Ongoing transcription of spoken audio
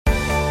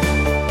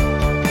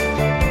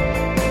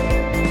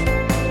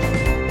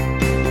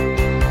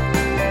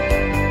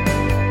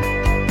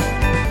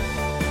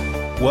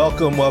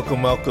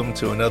Welcome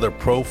to another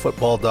Pro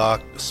Football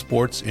Doc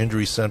Sports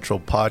Injury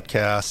Central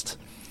podcast.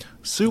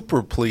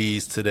 Super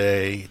pleased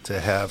today to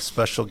have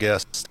special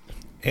guest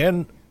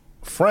and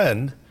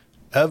friend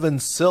Evan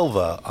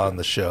Silva on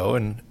the show.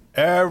 And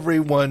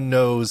everyone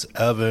knows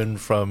Evan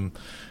from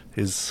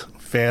his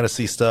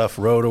fantasy stuff,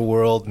 Roto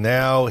World,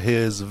 now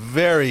his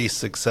very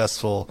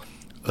successful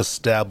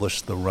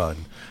Establish the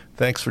Run.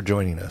 Thanks for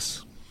joining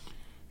us.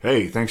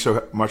 Hey, thanks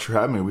so much for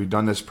having me. We've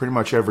done this pretty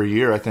much every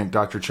year, I think,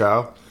 Dr.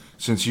 Chow,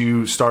 since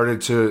you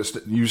started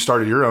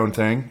your own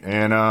thing,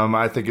 and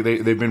I think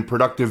they've been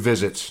productive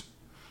visits.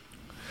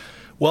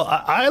 Well,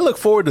 I look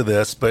forward to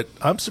this, but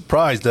I'm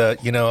surprised.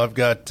 I've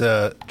got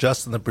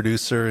Justin, the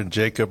producer, and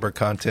Jacob, our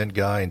content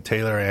guy, and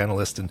Taylor, our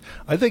analyst, and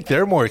I think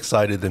they're more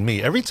excited than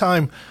me. Every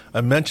time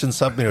I mention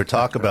something or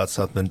talk about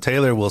something,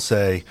 Taylor will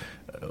say,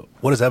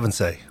 what does Evan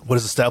say? What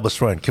does Established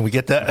Run? Can we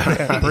get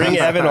that? Bring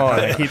Evan on.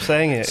 I keep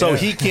saying it. So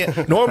he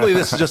can't. Normally,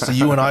 this is just a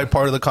you and I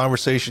part of the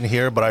conversation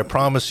here, but I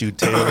promise you,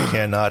 Taylor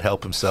cannot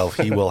help himself.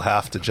 He will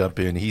have to jump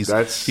in. He's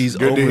over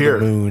the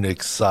moon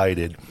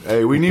excited.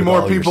 Hey, we need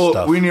more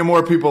people. We need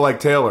more people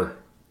like Taylor.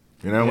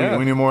 You know,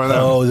 we need more of them.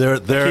 Oh,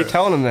 they're keep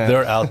telling them that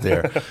they're out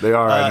there. They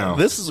are. I know.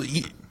 This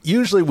is.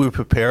 Usually we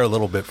prepare a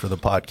little bit for the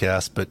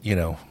podcast, but,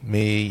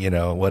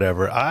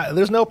 whatever.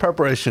 There's no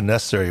preparation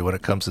necessary when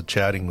it comes to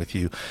chatting with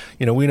you.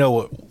 We know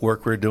what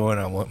work we're doing.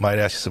 I might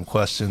ask you some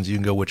questions. You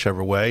can go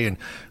whichever way. And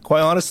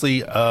quite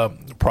honestly,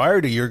 prior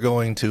to your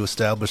going to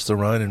Establish the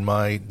Run and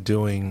my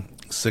doing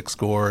Six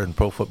Score and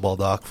Pro Football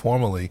Doc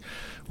formally,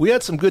 we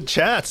had some good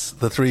chats,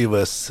 the three of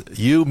us,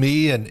 you,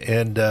 me,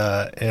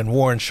 and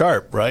Warren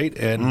Sharp, right?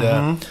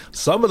 And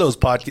some of those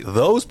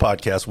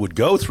podcasts would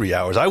go 3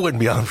 hours. I wouldn't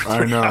be on for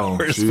 3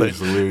 hours. Jeez,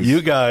 but Louise.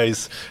 You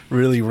guys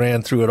really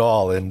ran through it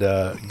all, and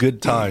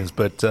good times.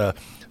 But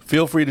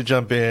feel free to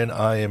jump in.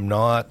 I am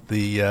not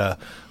the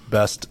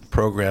best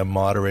program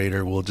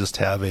moderator. We'll just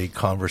have a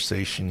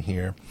conversation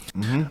here.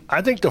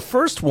 I think the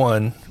first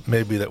one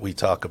maybe that we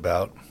talk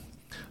about,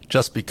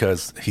 just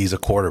because he's a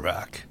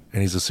quarterback,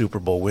 and he's a Super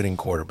Bowl winning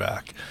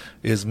quarterback,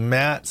 is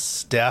Matt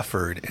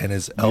Stafford and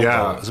his elbow.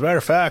 Yeah. As a matter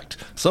of fact,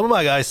 some of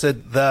my guys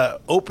said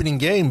the opening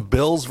game,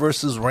 Bills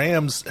versus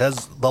Rams,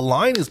 the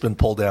line has been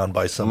pulled down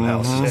by some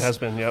houses. It has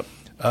been, yep.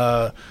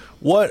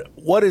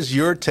 What is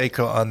your take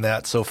on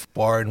that so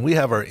far? And we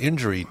have our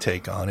injury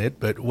take on it,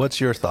 but what's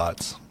your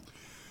thoughts?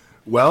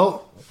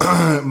 Well,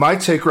 my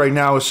take right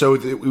now is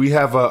we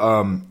have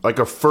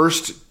a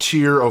first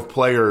tier of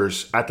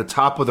players at the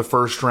top of the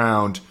first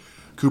round: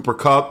 Cooper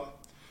Kupp,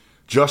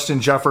 Justin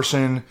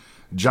Jefferson,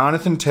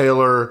 Jonathan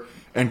Taylor,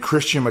 and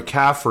Christian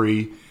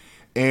McCaffrey.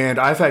 And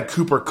I've had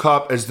Cooper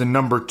Kupp as the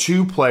number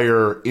 2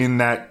 player in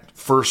that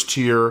first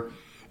tier.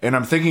 And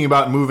I'm thinking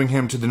about moving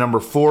him to the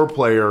number 4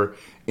 player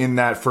in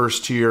that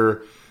first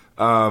tier,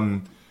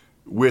 and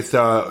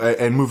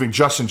moving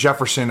Justin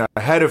Jefferson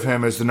ahead of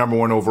him as the number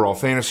 1 overall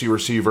fantasy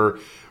receiver,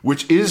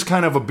 which is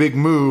kind of a big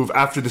move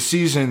after the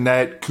season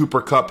that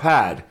Cooper Kupp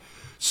had.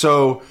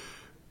 So,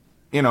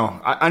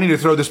 I need to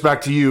throw this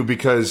back to you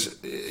because,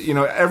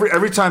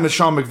 every time that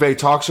Sean McVay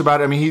talks about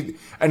it, I mean,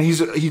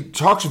 he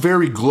talks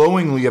very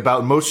glowingly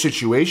about most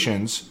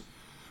situations,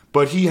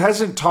 but he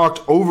hasn't talked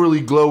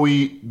overly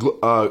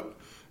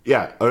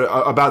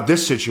about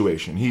this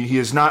situation. He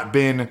has not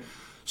been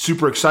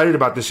super excited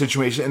about this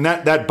situation, and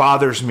that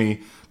bothers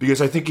me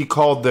because I think he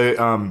called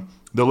the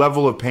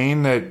level of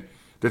pain that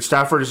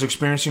Stafford is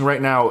experiencing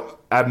right now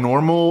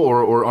abnormal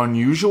or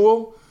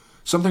unusual.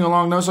 Something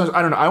along those lines.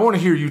 I don't know. I want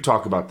to hear you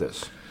talk about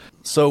this.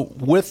 So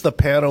with the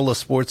panel of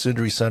sports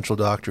injury central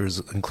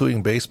doctors,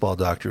 including baseball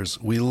doctors,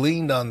 we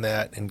leaned on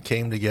that and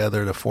came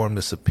together to form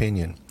this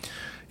opinion.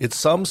 It's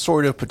some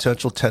sort of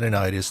potential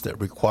tendonitis that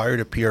required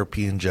a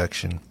PRP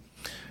injection.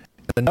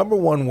 The number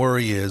one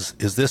worry is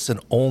this an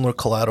ulnar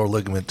collateral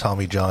ligament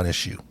Tommy John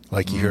issue,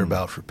 like you hear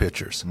about for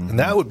pitchers? And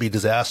that would be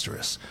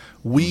disastrous.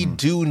 We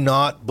do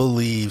not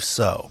believe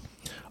so.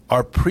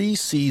 Our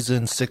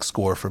preseason Six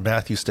Score for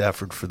Matthew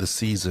Stafford for the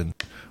season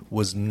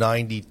was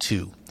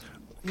 92.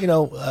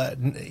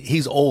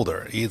 He's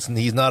older. He's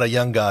not a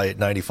young guy at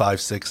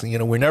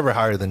 95.6. We're never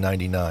higher than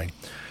 99.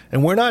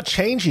 And we're not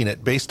changing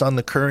it based on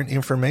the current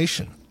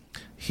information.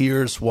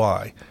 Here's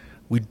why.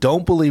 We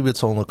don't believe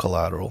it's ulnar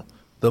collateral.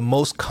 The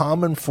most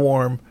common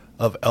form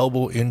of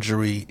elbow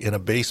injury in a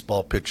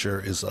baseball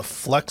pitcher is a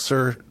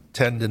flexor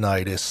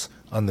tendonitis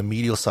on the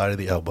medial side of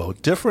the elbow,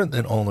 different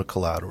than ulnar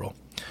collateral.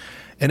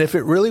 And if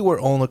it really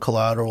were ulnar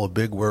collateral, a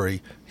big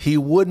worry, he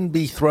wouldn't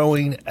be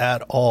throwing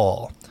at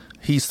all.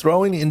 He's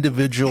throwing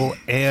individual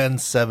and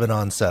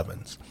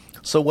 7-on-7s.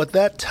 So what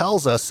that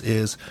tells us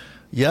is,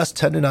 yes,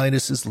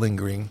 tendonitis is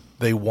lingering.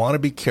 They want to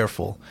be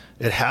careful.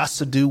 It has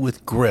to do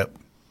with grip.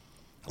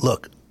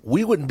 Look,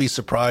 we wouldn't be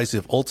surprised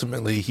if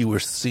ultimately he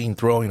was seen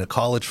throwing a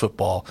college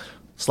football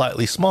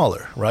slightly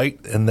smaller,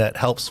 right? And that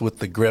helps with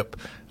the grip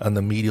on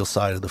the medial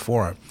side of the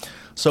forearm.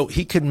 So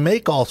he can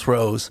make all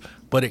throws,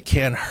 but it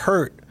can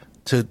hurt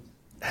to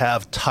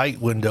have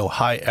tight window,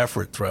 high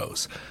effort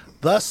throws.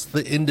 Thus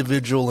the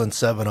individual and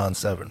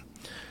 7-on-7.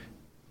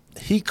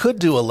 he could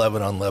do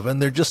 11 on 11.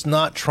 They're just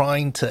not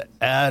trying to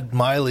add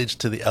mileage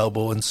to the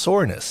elbow and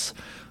soreness.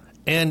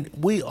 And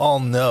we all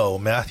know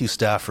Matthew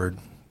Stafford,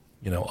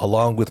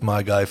 along with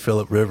my guy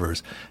Phillip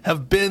Rivers,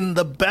 have been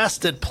the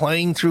best at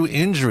playing through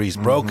injuries,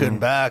 broken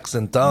backs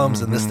and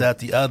thumbs and this, that,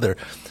 the other.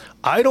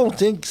 I don't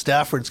think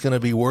Stafford's going to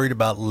be worried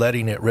about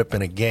letting it rip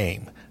in a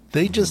game.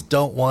 They just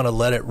don't want to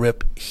let it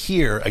rip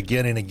here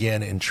again and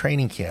again in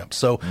training camp.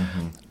 So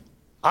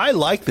I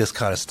like this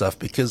kind of stuff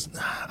because,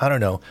 I don't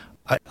know,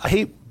 I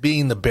hate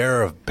being the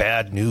bearer of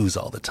bad news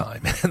all the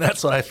time. And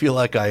that's what I feel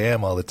like I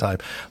am all the time.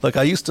 Like,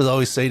 I used to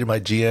always say to my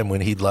GM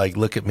when he'd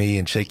look at me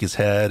and shake his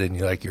head and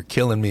you're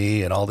killing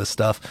me and all this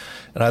stuff.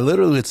 And I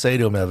literally would say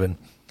to him, Evan,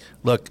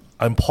 look,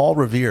 I'm Paul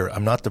Revere.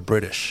 I'm not the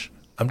British.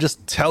 I'm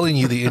just telling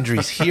you the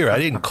injury's here. I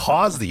didn't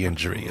cause the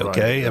injury,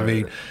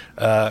 okay?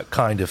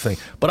 Kind of thing.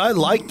 But I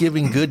like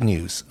giving good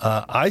news.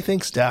 I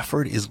think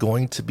Stafford is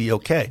going to be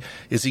okay.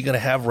 Is he going to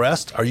have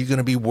rest? Are you going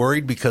to be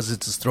worried because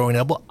it's his throwing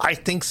elbow? I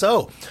think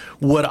so.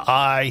 Would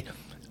I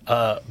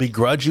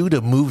begrudge you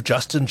to move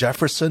Justin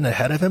Jefferson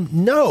ahead of him?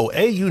 No.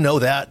 A, you know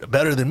that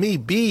better than me.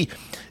 B,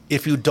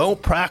 if you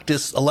don't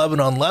practice 11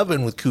 on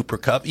 11 with Cooper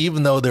Kupp,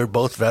 even though they're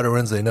both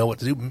veterans, they know what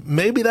to do,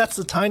 maybe that's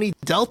the tiny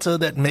delta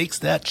that makes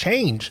that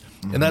change.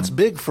 And that's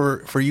big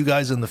for you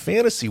guys in the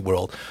fantasy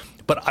world.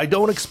 But I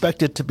don't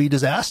expect it to be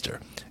disaster.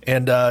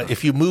 And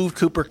if you move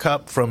Cooper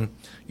Kupp from,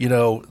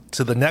 to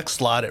the next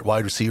slot at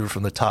wide receiver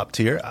from the top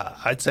tier,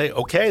 I'd say,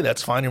 okay,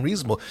 that's fine and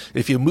reasonable.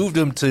 If you moved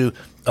him to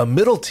a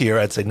middle tier,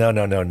 I'd say, no.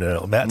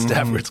 Matt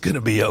Stafford's going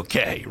to be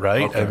okay,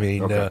 right?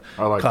 Okay,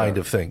 I like kind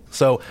that. of thing.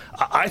 So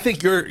I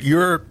think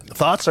your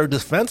thoughts are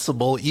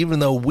defensible, even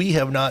though we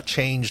have not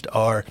changed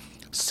our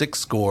 6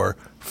 score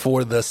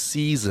for the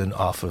season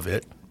off of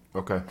it.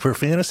 Okay. For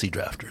fantasy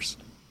drafters.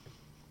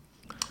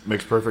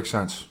 Makes perfect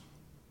sense.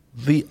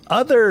 The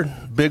other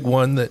big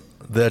one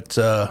that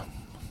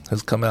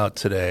has come out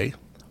today,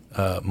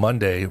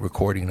 Monday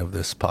recording of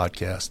this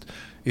podcast,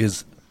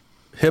 is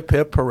hip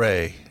hip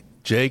hooray.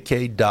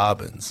 J.K.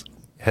 Dobbins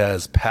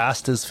has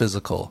passed his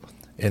physical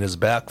and is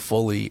back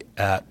fully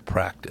at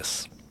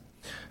practice.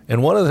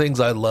 And one of the things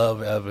I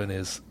love, Evan,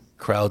 is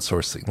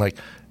crowdsourcing. Like,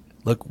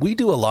 look, we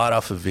do a lot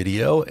off of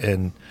video,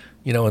 and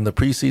in the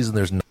preseason,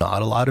 there's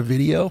not a lot of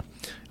video.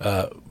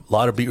 A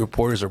lot of beat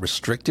reporters are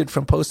restricted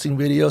from posting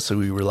video, so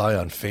we rely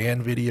on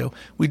fan video.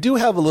 We do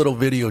have a little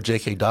video of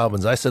J.K.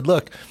 Dobbins. I said,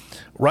 look,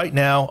 right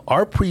now,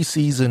 our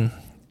preseason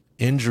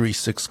injury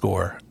 6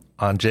 score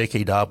on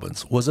J.K.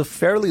 Dobbins was a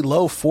fairly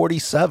low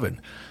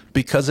 47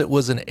 because it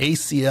was an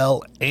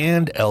ACL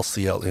and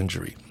LCL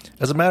injury.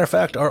 As a matter of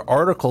fact, our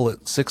article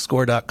at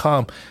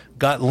 6score.com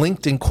got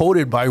linked and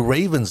quoted by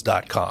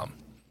Ravens.com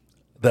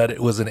that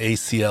it was an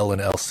ACL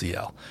and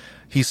LCL.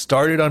 He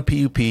started on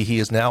PUP. He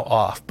is now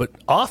off. But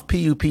off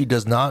PUP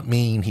does not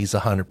mean he's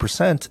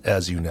 100%,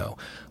 as you know.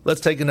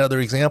 Let's take another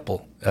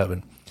example,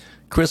 Evan.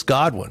 Chris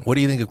Godwin. What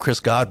do you think of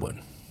Chris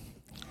Godwin?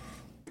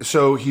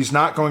 So he's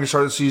not going to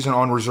start the season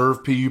on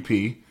reserve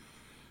PUP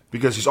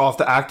because he's off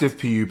the active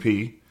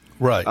PUP.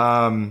 Right.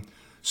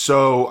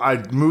 So I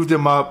moved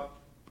him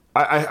up.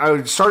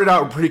 I started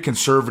out pretty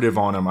conservative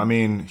on him. I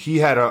mean, he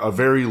had a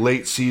very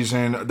late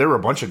season. There were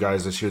a bunch of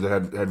guys this year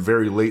that had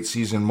very late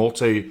season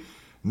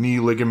multi-knee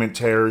ligament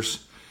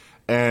tears.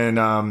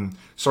 And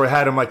so I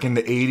had him like in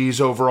the 80s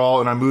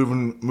overall, and I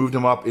moved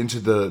him up into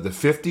the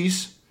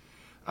 50s.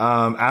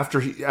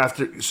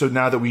 So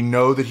now that we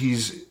know that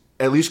he's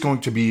at least going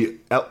to be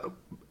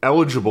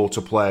eligible to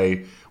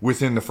play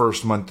within the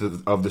first month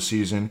of the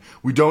season,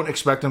 we don't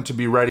expect him to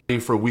be ready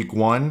for week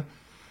 1.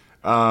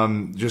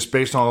 Just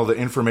based on all the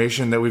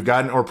information that we've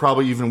gotten, or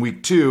probably even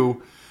week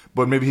 2,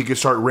 but maybe he could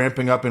start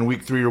ramping up in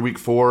week 3 or week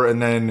 4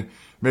 and then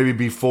maybe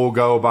be full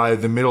go by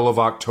the middle of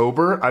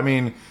October. I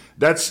mean,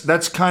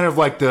 that's kind of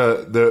like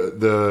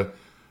the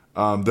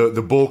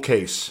bull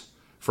case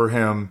for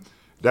him.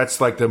 That's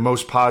like the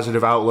most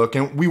positive outlook.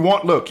 And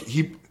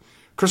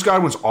Chris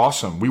Godwin's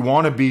awesome. We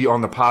want to be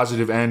on the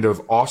positive end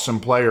of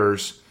awesome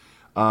players.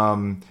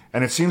 And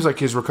it seems like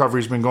his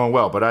recovery's been going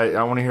well, but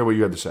I want to hear what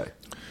you have to say.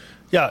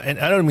 Yeah, and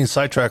I don't mean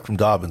sidetrack from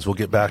Dobbins. We'll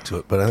get back to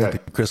it, but I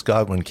think the Chris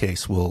Godwin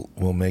case will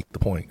make the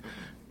point.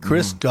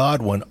 Chris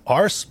Godwin,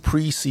 our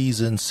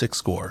preseason 6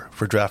 score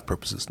for draft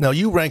purposes. Now,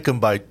 you rank them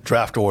by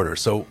draft order,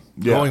 so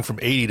going from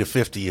 80 to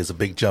 50 is a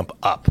big jump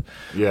up.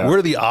 Yeah.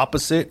 We're the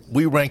opposite.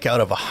 We rank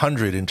out of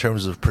 100 in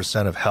terms of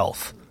percent of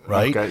health,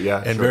 right? Okay,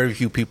 yeah, and very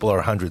few people are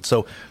 100.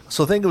 So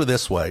think of it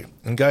this way,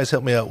 and guys,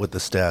 help me out with the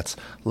stats.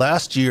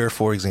 Last year,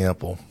 for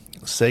example,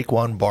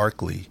 Saquon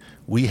Barkley,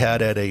 we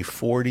had at a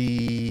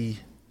 46,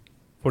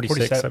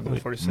 I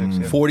believe.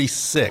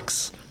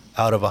 46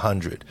 out of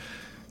 100.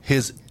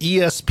 His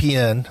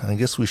ESPN, I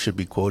guess we should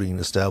be quoting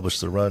Establish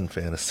the Run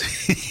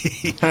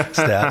fantasy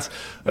stats,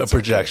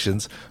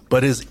 projections,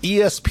 but his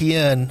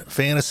ESPN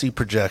fantasy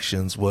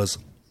projections was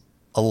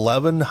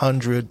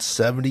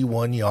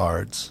 1,171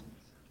 yards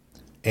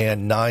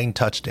and 9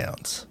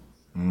 touchdowns.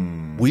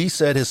 We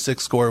said his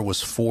 6 score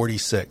was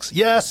 46.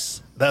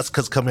 Yes, that's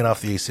because coming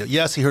off the ACL.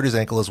 Yes, he hurt his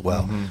ankle as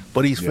well,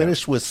 but he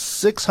finished with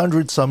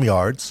 600 some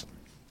yards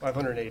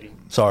 580.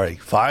 Sorry,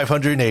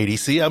 580.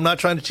 See, I'm not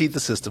trying to cheat the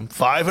system.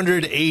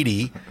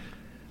 580,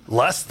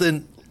 less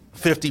than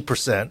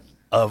 50%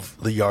 of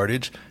the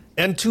yardage,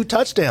 and 2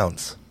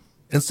 touchdowns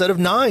instead of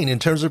 9 in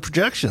terms of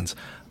projections.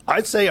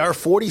 I'd say our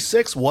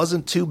 46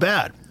 wasn't too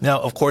bad. Now,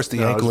 of course,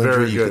 the ankle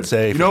injury, you could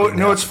say. You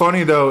know what's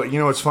funny though,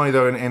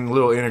 and a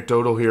little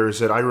anecdotal here is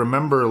that I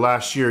remember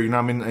last year,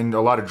 I'm in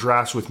a lot of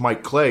drafts with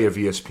Mike Clay of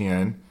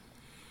ESPN,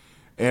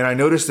 and I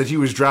noticed that he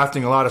was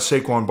drafting a lot of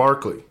Saquon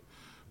Barkley.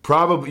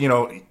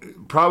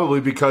 Probably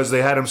because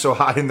they had him so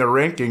high in the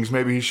rankings.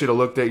 Maybe he should have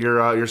looked at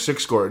your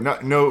 6 score.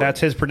 No, that's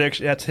his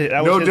prediction. That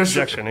was his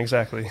projection.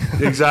 Exactly.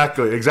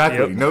 Exactly.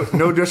 Yep.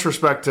 No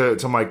disrespect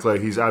to Mike Clay.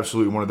 He's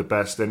absolutely one of the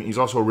best, and he's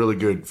also a really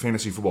good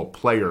fantasy football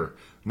player,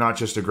 not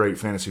just a great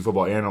fantasy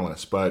football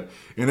analyst. But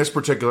in this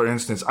particular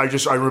instance,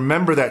 I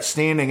remember that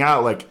standing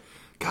out like,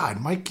 God,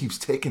 Mike keeps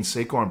taking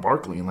Saquon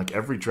Barkley in like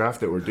every draft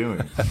that we're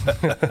doing.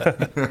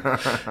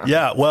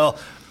 Yeah, well,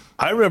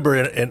 I remember,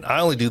 and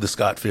I only do the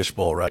Scott Fish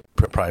Bowl, right,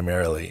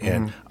 primarily.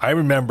 And I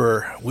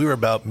remember we were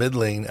about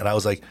middling, and I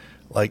was like,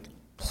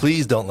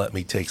 please don't let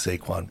me take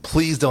Saquon.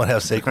 Please don't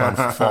have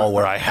Saquon fall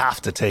where I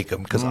have to take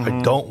him because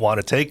I don't want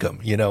to take him,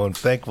 and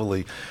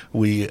thankfully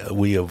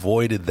we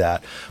avoided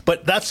that.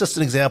 But that's just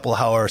an example of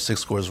how our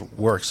 6 scores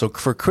work. So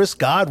for Chris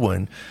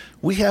Godwin,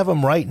 we have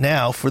him right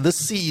now for the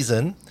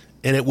season,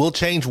 and it will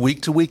change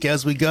week to week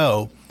as we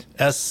go,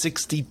 as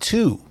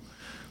 62.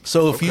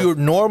 So if you're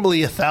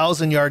normally a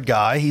 1,000-yard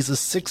guy, he's a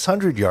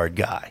 600-yard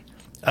guy.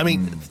 I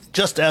mean,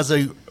 just as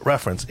a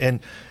reference.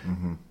 And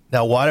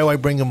now, why do I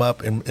bring him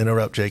up and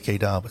interrupt J.K.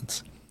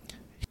 Dobbins?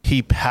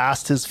 He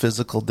passed his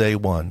physical day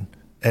 1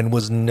 and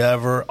was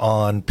never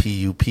on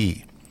PUP.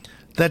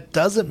 That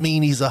doesn't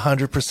mean he's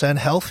 100%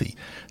 healthy.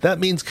 That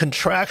means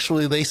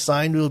contractually they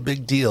signed to a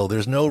big deal.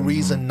 There's no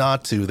reason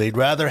not to. They'd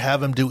rather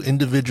have him do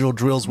individual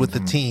drills with the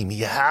team.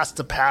 He has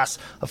to pass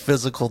a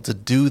physical to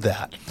do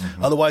that.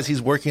 Otherwise,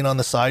 he's working on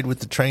the side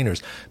with the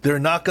trainers. They're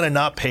not going to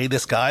not pay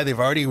this guy. They've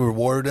already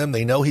rewarded him.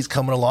 They know he's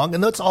coming along,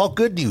 and that's all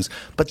good news.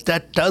 But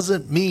that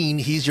doesn't mean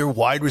he's your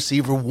wide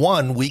receiver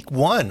 1 week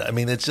 1. I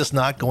mean, it's just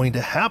not going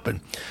to happen.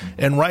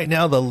 And right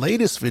now, the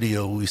latest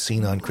video we've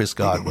seen on Chris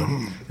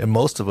Godwin, and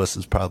most of us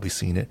has probably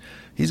seen it,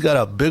 he's got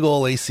a big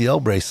old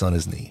ACL brace on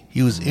his knee.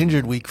 He was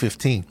injured week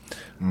 15.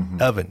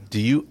 Evan, do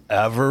you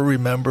ever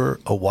remember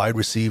a wide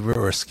receiver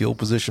or a skill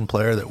position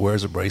player that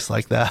wears a brace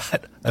like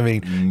that? I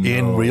mean,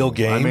 in real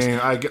games?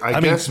 I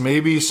guess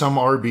maybe some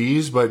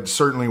RBs, but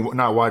certainly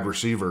not wide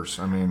receivers.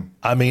 I mean,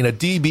 a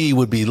DB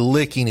would be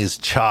licking his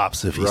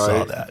chops if he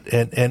saw that.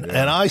 And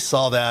I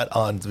saw that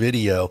on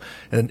video,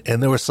 and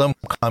there were some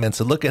comments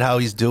that look at how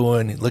he's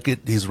doing, look at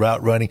his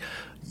route running.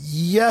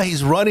 Yeah,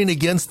 he's running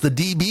against the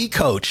DB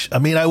coach. I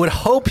mean, I would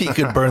hope he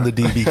could burn the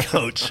DB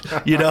coach.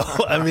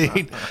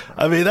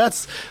 I mean,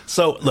 that's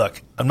so. Look,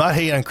 I'm not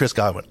hating on Chris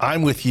Godwin.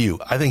 I'm with you.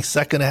 I think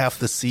second half of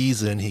the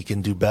season he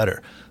can do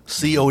better.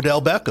 See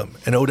Odell Beckham,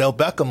 and Odell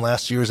Beckham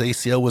last year's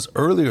ACL was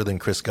earlier than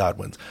Chris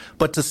Godwin's.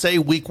 But to say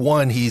week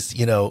 1 he's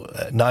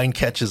 9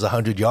 catches,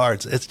 100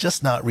 yards, it's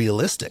just not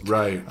realistic.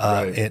 Right.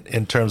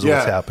 In terms of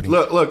what's happening.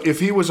 Look, if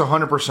he was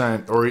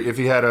 100%, or if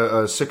he had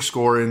a 6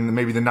 score in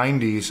maybe the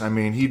 90s, I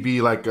mean, he'd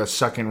be like a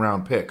second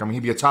round pick. I mean,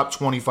 he'd be a top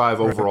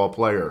 25 overall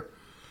player.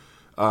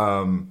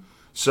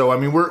 So I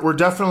mean, we're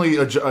definitely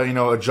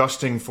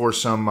adjusting for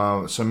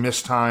some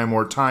missed time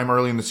or time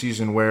early in the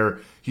season where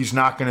he's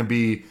not going to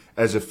be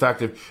as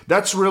effective.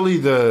 That's really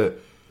the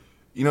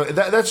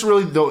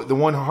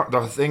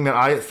the thing that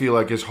I feel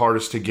like is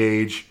hardest to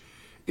gauge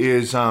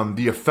is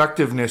the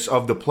effectiveness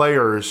of the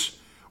players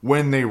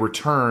when they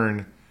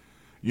return.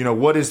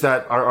 What is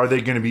that? Are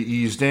they going to be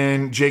eased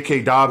in?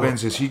 J.K.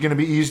 Dobbins, is he going to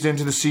be eased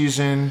into the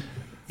season?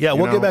 Yeah,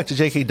 we'll get back to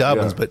J.K.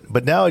 Dobbins,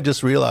 but now I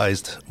just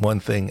realized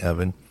one thing,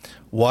 Evan,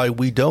 why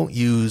we don't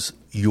use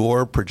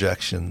your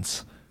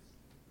projections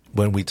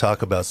when we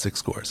talk about 6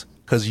 scores.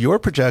 Because your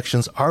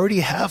projections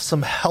already have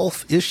some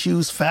health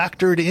issues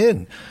factored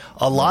in.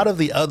 A lot of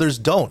the others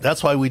don't.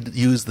 That's why we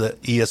use the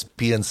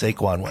ESPN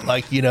Saquon one.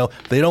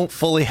 They don't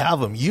fully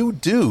have them. You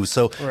do.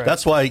 So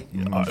that's why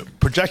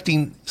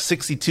projecting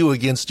 62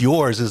 against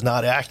yours is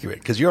not accurate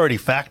because you're already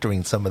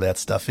factoring some of that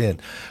stuff in.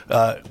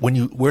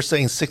 We're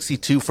saying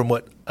 62 from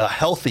what a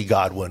healthy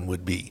Godwin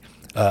would be.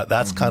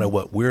 That's kind of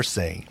what we're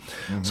saying.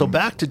 So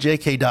back to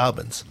J.K.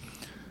 Dobbins.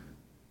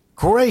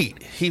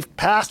 Great. He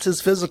passed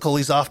his physical.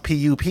 He's off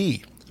PUP.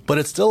 But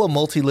it's still a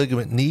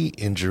multi-ligament knee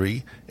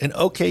injury. And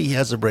okay, he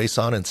has a brace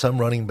on, and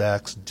some running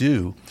backs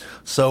do.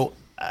 So,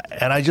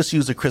 and I just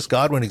use a Chris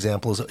Godwin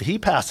example. He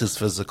passed his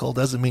physical.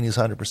 Doesn't mean he's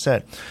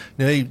 100%.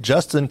 Now,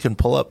 Justin can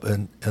pull up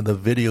in the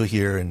video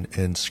here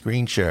and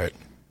screen share it.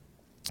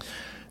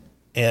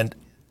 And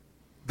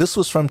this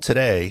was from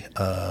today,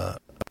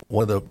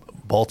 one of the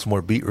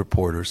Baltimore beat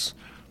reporters.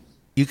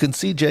 You can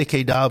see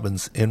J.K.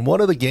 Dobbins. In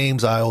one of the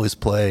games I always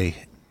play,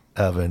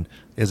 Evan,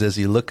 is as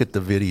you look at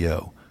the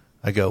video,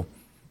 I go,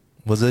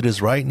 was it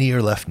his right knee or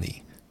left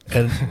knee?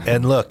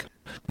 And look,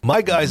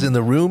 My guys in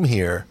the room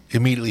here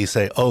immediately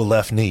say, "Oh,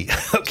 left knee."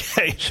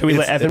 Okay. Should we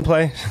let Evan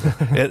play?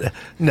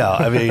 No,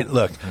 I mean,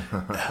 look,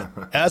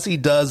 as he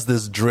does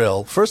this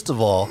drill, first of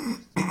all,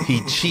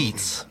 he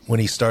cheats when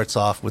he starts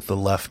off with the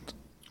left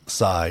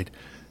side.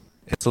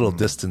 It's a little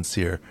distance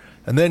here.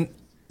 And then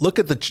look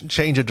at the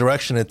change of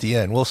direction at the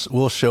end.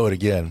 We'll show it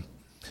again.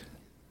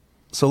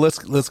 So let's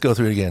go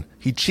through it again.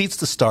 He cheats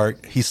to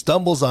start. He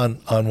stumbles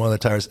on one of the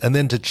tires, and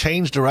then to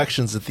change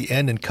directions at the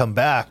end and come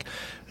back,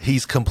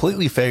 he's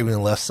completely favoring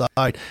the left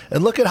side.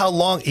 And look at how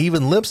long he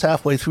even limps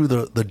halfway through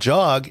the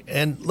jog.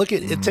 And look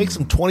at it takes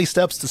him 20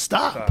 steps to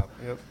stop.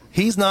 Yep.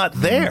 He's not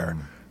there.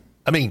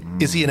 I mean,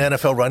 is he an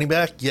NFL running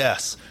back?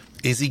 Yes.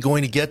 Is he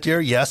going to get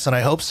there? Yes, and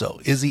I hope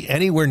so. Is he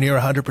anywhere near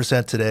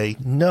 100% today?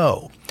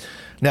 No.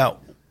 Now,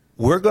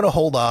 we're going to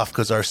hold off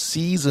because our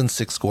season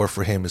 6 score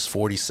for him is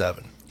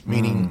 47.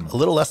 Meaning a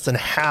little less than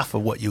half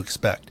of what you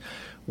expect.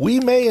 We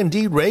may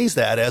indeed raise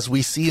that as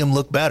we see him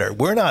look better.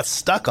 We're not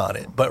stuck on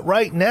it. But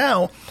right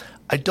now,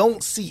 I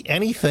don't see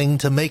anything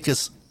to make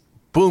us,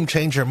 boom,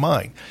 change our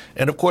mind.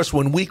 And, of course,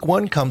 when week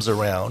 1 comes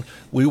around,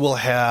 we will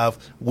have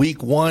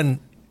week 1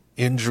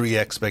 injury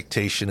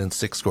expectation and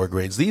 6 score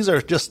grades. These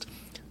are just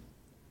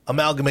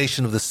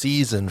amalgamation of the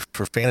season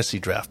for fantasy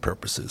draft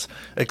purposes.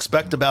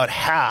 Expect about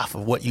half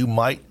of what you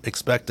might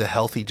expect a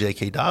healthy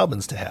J.K.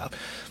 Dobbins to have.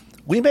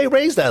 We may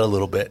raise that a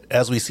little bit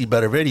as we see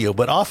better video,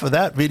 but off of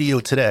that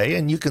video today,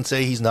 and you can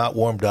say he's not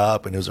warmed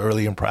up and it was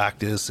early in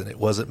practice and it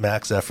wasn't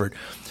max effort,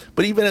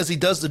 but even as he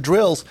does the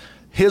drills,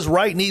 his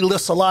right knee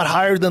lifts a lot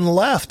higher than the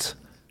left.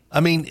 I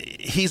mean,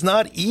 he's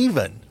not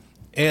even.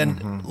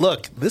 And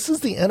look, this is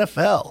the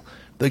NFL.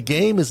 The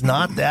game is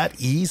not that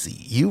easy.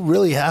 You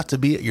really have to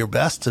be at your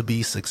best to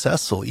be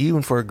successful,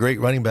 even for a great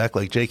running back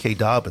like J.K.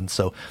 Dobbins.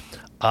 So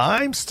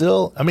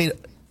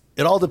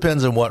it all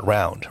depends on what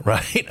round,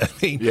 right? I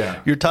mean,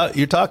 you're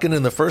talking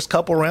in the first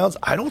couple rounds.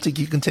 I don't think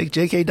you can take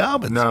J.K.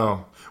 Dobbins.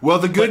 No. Well,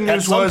 the good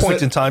news was at some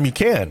point in time you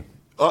can.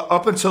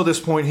 Up until this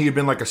point, he had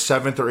been like a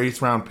 7th or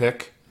 8th round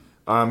pick.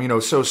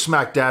 So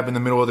smack dab in the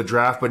middle of the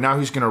draft. But now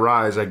he's going to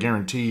rise, I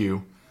guarantee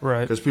you,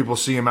 right? Because people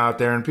see him out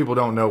there and people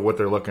don't know what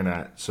they're looking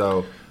at.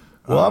 So,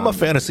 well, I'm a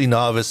fantasy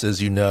novice,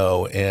 as you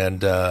know,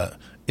 and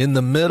in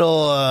the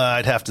middle,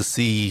 I'd have to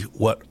see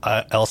what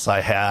else I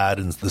had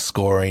and the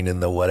scoring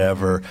and the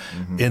whatever.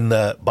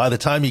 By the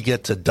time you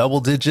get to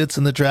double digits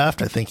in the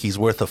draft, I think he's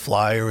worth a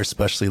flyer,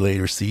 especially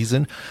later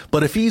season.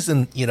 But if he's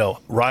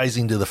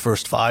rising to the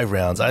first 5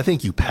 rounds, I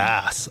think you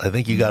pass. I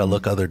think you got to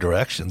look other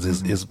directions.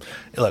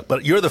 Look,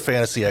 but you're the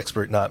fantasy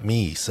expert, not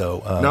me.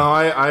 So no,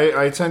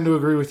 I tend to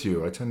agree with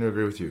you.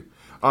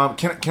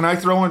 Can I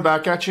throw one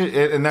back at you?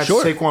 And that's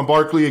sure. Saquon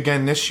Barkley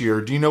again this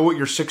year. Do you know what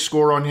your 6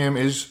 score on him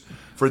is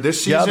for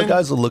this season? Yeah, the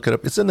guys will look it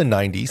up. It's in the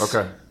 90s.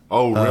 Okay.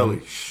 Oh,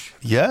 really?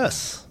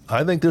 Yes.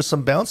 I think there's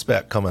some bounce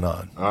back coming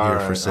on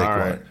for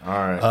Saquon.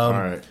 All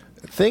right.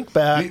 Think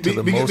back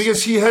to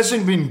because he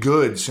hasn't been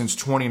good since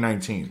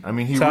 2019. I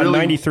mean, he really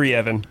 93,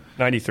 Evan.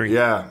 93.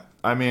 Yeah.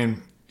 I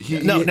mean,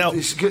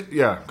 he's good.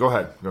 Yeah. Go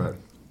ahead.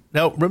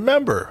 Now,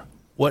 remember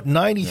what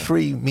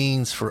 93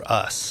 means for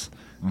us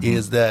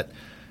is that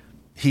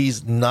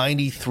he's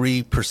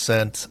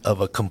 93%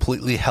 of a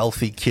completely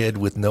healthy kid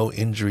with no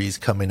injuries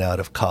coming out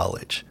of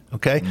college.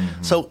 Okay?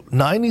 So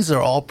 90s are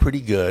all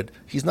pretty good.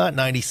 He's not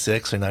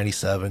 96 or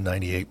 97,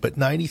 98, but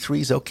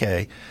 93 is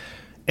okay.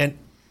 And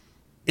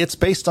it's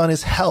based on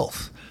his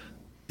health.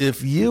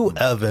 If you,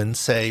 Evan,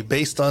 say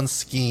based on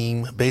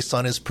scheme, based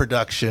on his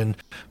production,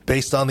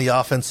 based on the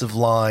offensive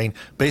line,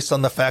 based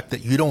on the fact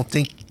that you don't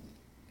think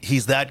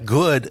he's that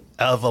good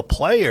of a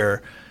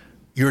player,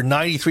 you're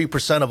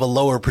 93% of a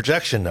lower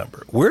projection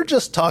number. We're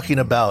just talking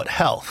about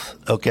health,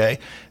 okay?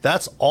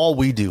 That's all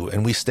we do,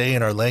 and we stay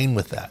in our lane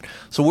with that.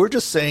 So we're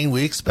just saying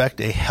we expect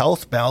a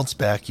health bounce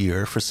back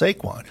year for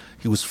Saquon.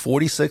 He was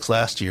 46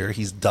 last year.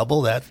 He's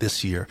double that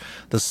this year.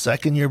 The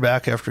second year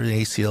back after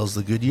the ACL is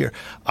the good year.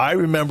 I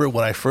remember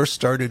when I first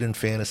started in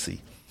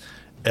fantasy,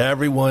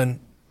 everyone,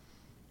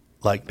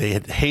 they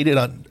had hated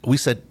on, we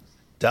said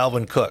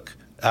Dalvin Cook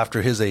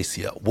after his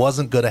ACL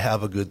wasn't going to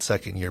have a good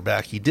second year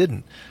back. He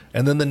didn't.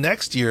 And then the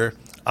next year,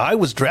 I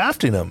was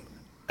drafting him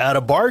at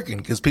a bargain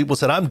because people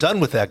said, I'm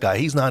done with that guy.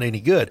 He's not any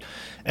good.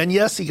 And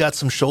yes, he got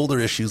some shoulder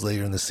issues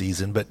later in the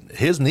season, but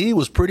his knee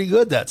was pretty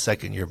good that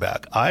second year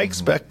back. I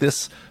expect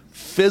this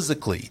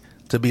physically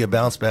to be a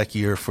bounce back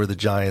year for the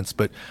Giants.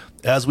 But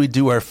as we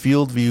do our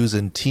field views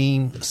and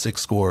team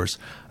 6 scores,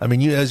 I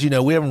mean, as you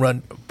know, we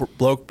haven't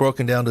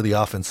broken down to the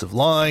offensive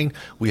line.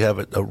 We have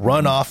a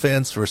run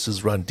offense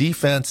versus run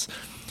defense.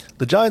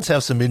 The Giants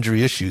have some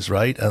injury issues,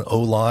 right? An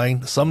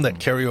O-line, some that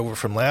carry over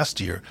from last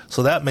year.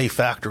 So that may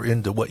factor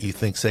into what you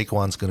think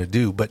Saquon's going to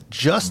do. But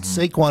just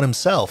Saquon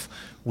himself,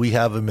 we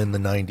have him in the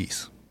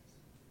 90s.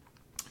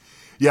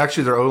 Yeah,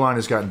 actually, their O-line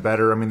has gotten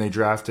better. I mean,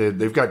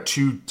 they've got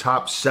 2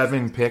 top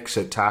 7 picks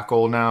at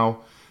tackle now.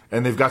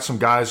 And they've got some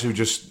guys who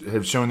just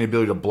have shown the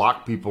ability to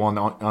block people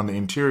on the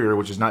interior,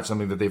 which is not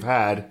something that they've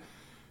had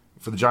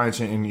for the Giants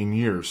in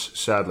years,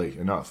 sadly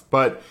enough.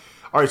 But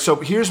All right, so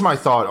here's my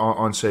thought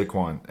on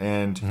Saquon,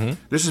 and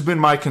this has been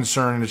my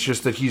concern, and it's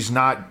just that he's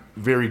not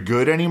very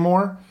good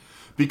anymore,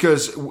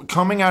 because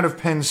coming out of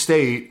Penn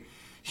State,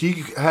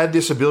 he had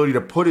this ability to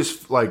put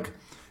his,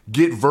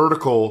 get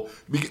vertical,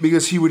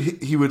 because he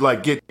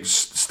would get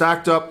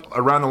stacked up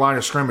around the line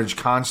of scrimmage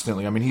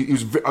constantly. I mean, he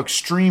was an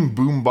extreme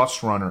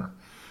boom-bust runner,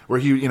 where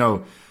he,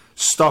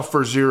 stuff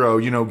for 0,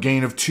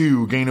 gain of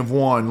 2, gain of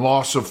 1,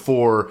 loss of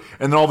 4,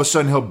 and then all of a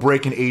sudden he'll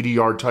break an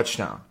 80-yard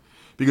touchdown.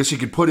 Because he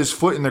could put his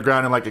foot in the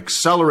ground and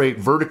accelerate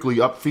vertically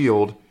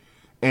upfield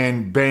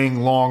and bang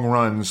long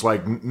runs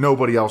like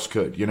nobody else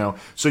could,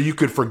 So you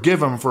could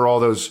forgive him for all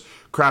those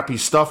crappy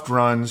stuffed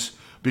runs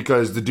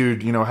because the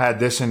dude, had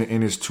this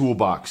in his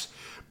toolbox.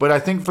 But I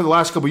think for the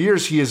last couple of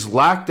years, he has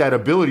lacked that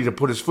ability to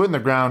put his foot in the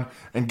ground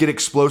and get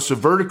explosive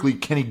vertically.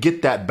 Can he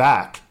get that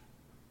back?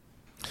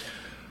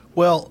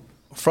 Well,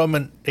 from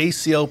an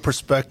ACL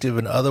perspective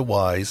and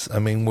otherwise, I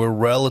mean, we're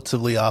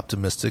relatively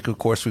optimistic. Of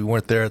course, we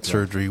weren't there at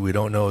surgery. We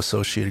don't know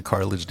associated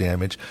cartilage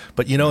damage.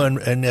 But,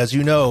 and as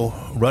you know,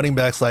 running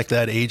backs like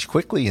that age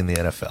quickly in the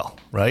NFL,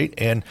 right?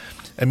 And,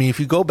 I mean,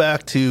 if you go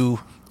back to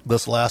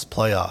this last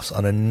playoffs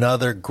on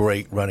another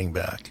great running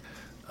back,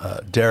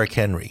 Derrick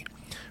Henry,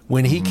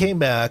 when he came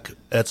back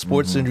at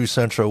Sports Injury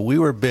Central, we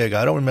were big.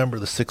 I don't remember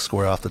the 6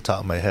 score off the top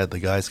of my head. The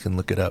guys can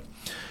look it up.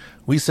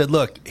 We said,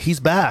 look, he's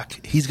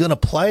back. He's going to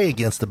play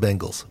against the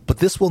Bengals, but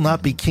this will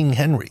not be King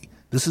Henry.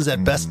 This is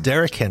at best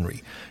Derrick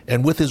Henry.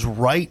 And with his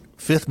right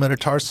fifth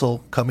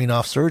metatarsal coming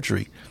off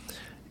surgery,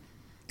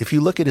 if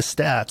you look at his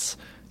stats,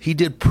 he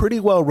did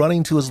pretty well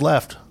running to his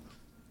left,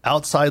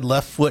 outside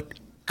left foot,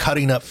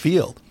 cutting up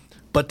field.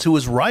 But to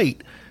his right,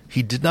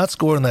 he did not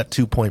score on that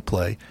 2-point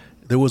play.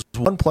 There was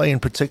one play in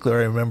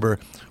particular I remember,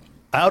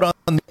 out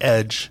on the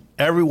edge,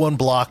 everyone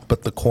blocked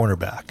but the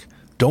cornerback.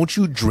 Don't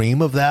you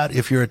dream of that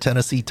if you're a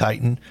Tennessee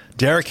Titan?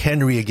 Derrick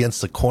Henry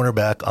against the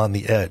cornerback on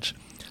the edge.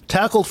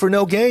 Tackled for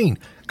no gain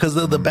because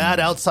of the bad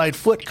outside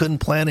foot, couldn't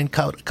plan and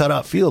cut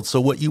out field.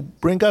 So what you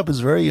bring up is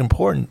very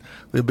important,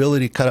 the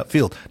ability to cut up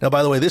field. Now,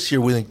 by the way, this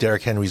year we think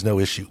Derrick Henry's no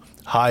issue.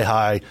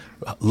 High,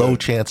 low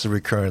chance of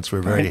recurrence.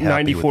 We're very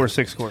happy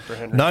 94-6 score for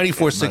Henry.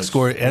 94-6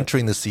 score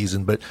entering the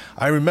season. But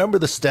I remember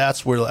the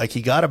stats were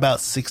he got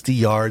about 60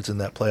 yards in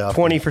that playoff.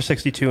 20 for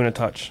 62 and a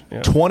touch.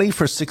 Yeah. 20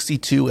 for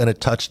 62 and a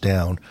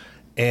touchdown.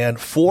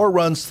 And 4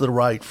 runs to the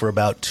right for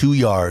about 2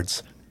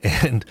 yards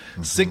and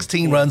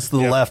 16 runs to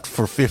the left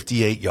for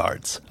 58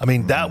 yards. I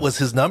mean, that was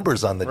his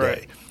numbers on the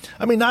day.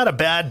 I mean, not a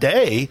bad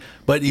day,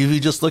 but if you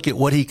just look at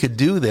what he could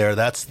do there,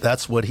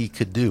 that's what he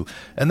could do.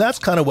 And that's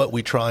kind of what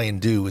we try and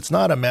do. It's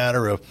not a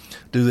matter of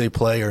do they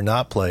play or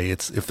not play.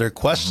 It's if they're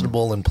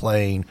questionable in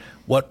playing,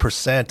 what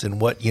percent and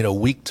what,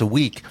 week to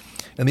week.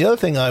 And the other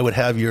thing I would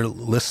have your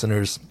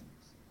listeners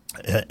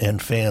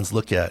and fans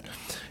look at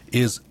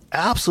is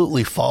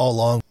absolutely follow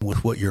along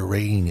with what your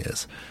rating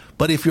is.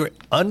 But if you're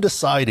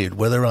undecided,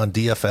 whether on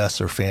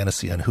DFS or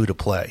fantasy, on who to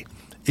play,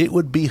 it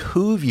would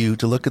behoove you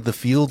to look at the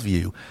field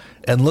view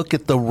and look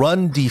at the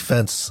run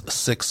defense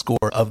 6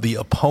 score of the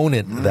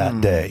opponent that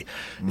day.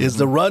 Is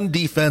the run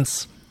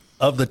defense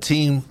of the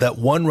team that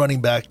one running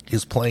back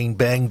is playing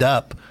banged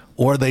up,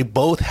 or are they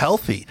both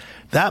healthy?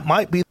 That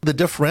might be the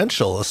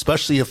differential,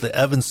 especially if the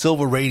Evans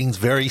Silva rating's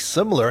very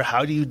similar.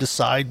 How do you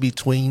decide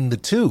between the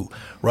two,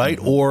 right?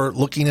 Or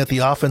looking at the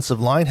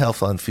offensive line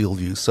health on field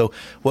view. So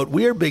what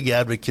we're big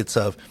advocates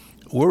of,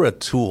 we're a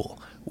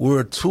tool.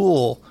 We're a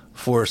tool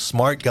for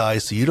smart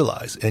guys to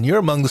utilize. And you're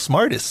among the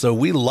smartest. So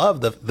we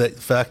love the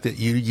fact that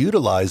you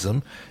utilize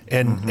them.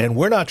 And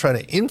we're not trying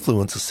to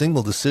influence a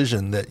single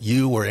decision that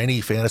you or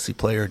any fantasy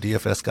player or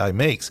DFS guy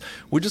makes.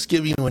 We're just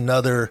giving you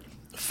another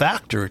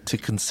factor to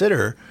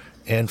consider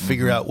and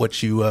figure out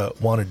what you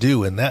want to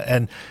do.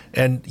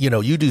 And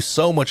you do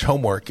so much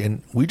homework,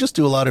 and we just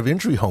do a lot of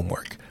injury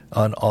homework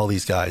on all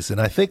these guys.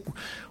 And I think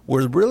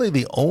we're really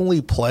the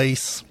only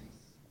place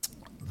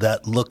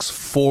that looks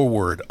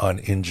forward on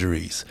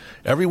injuries.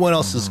 Everyone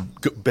else is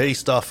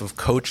based off of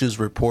coaches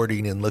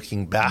reporting and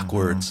looking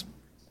backwards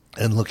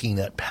and looking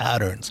at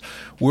patterns.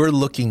 We're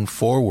looking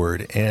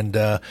forward,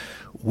 and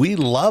we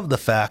love the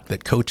fact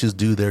that coaches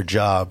do their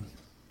job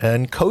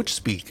and coach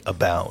speak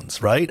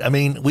abounds, right? I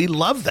mean, we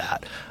love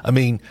that. I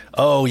mean,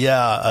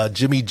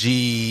 Jimmy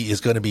G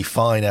is going to be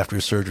fine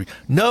after surgery.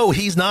 No,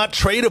 he's not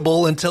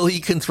tradable until he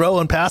can throw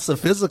and pass a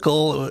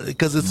physical,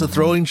 because it's a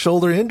throwing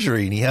shoulder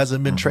injury and he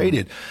hasn't been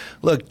traded.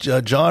 Look,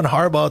 John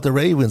Harbaugh at the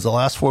Ravens, the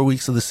last 4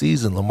 weeks of the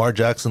season, Lamar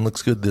Jackson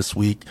looks good this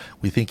week.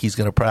 We think he's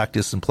going to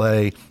practice and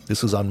play.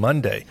 This was on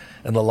Monday.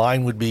 And the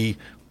line would be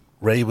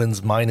Ravens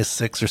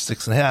 -6 or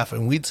 6.5.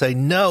 And we'd say,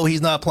 no,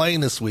 he's not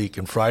playing this week.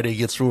 And Friday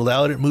gets ruled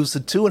out. It moves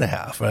to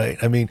 2.5, right?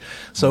 I mean,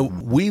 so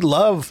we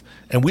love,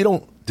 and we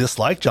don't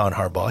dislike John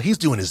Harbaugh. He's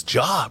doing his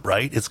job,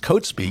 right? It's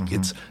coach speak.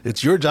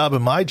 It's your job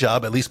and my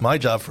job, at least my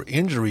job for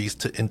injuries,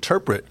 to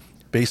interpret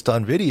based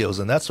on videos.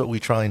 And that's what we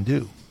try and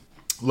do.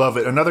 Love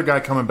it. Another guy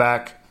coming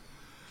back,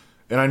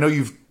 and I know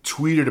you've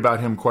tweeted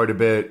about him quite a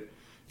bit,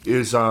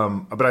 is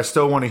but I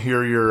still want to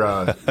hear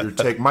your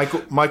take,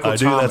 Michael I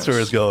Thomas. knew that's where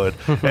it's going.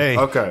 Hey,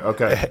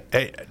 okay.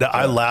 Hey,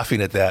 I'm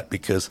laughing at that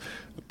because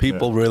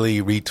people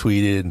really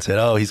retweeted and said,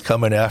 "Oh, he's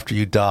coming after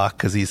you, Doc,"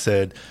 because he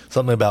said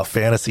something about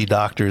fantasy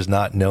doctors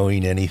not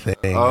knowing anything.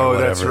 Oh,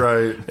 that's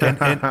right. It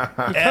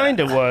kind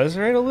of was,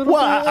 right? A little.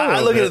 Well, bit,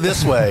 I look at it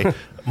this way.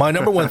 My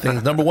number one thing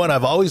is,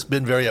 I've always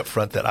been very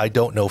upfront that I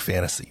don't know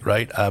fantasy,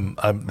 right?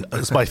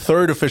 It's my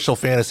third official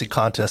fantasy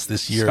contest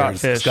this year.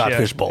 Scott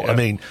Fish Bowl. Yeah. I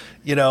mean,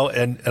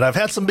 and I've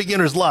had some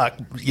beginner's luck.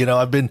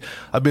 I've been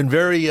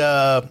very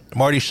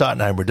Marty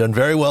Schottenheimer, done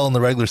very well in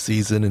the regular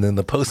season, and in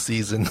the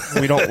postseason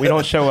we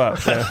don't show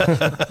up.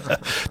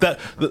 Yeah.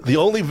 The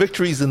only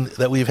victories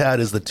that we've had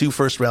is the 2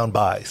 first-round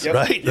buys,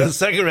 right? Yep. The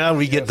second round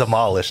we get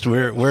demolished.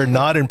 We're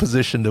not in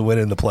position to win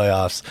in the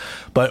playoffs,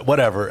 but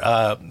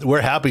whatever.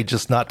 We're happy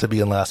just not to be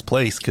in last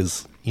place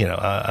because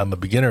I'm a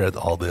beginner at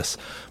all this.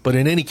 But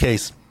in any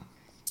case,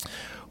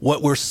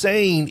 what we're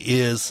saying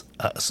is,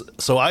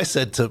 so I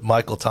said to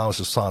Michael Thomas'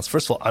 response,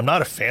 first of all, I'm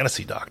not a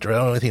fantasy doctor. I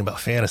don't know anything about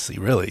fantasy,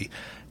 really.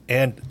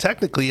 And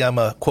technically, I'm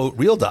a, quote,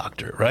 real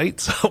doctor, right?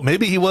 So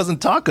maybe he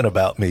wasn't talking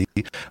about me.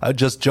 I'm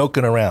just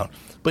joking around.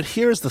 But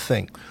here's the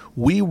thing.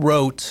 We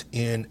wrote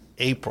in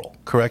April,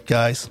 correct,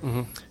 guys?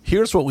 Mm-hmm.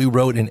 Here's what we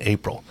wrote in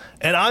April.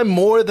 And I'm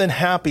more than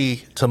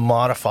happy to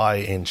modify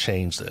and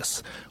change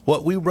this.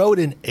 What we wrote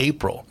in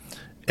April,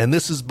 and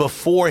this is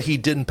before he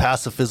didn't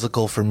pass a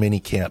physical for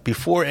minicamp,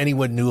 before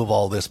anyone knew of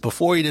all this,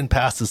 before he didn't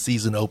pass the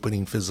season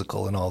opening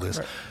physical and all this.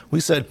 Right. We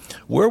said,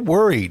 we're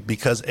worried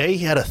because A,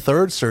 he had a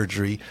third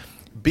surgery,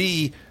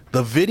 B,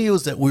 the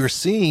videos that we were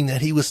seeing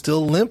that he was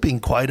still limping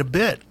quite a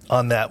bit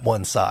on that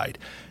one side.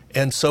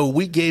 And so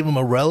we gave him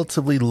a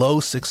relatively low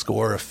 6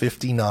 score of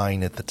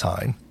 59 at the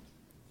time.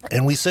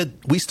 And we said,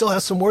 we still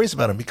have some worries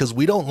about him because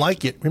we don't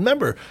like it.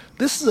 Remember,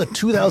 this is a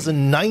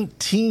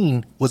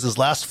 2019 was his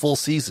last full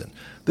season.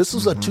 This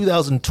was a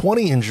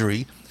 2020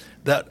 injury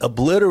that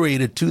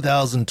obliterated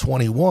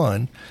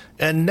 2021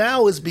 and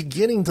now is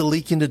beginning to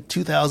leak into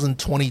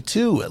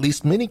 2022, at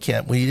least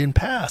minicamp when he didn't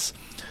pass.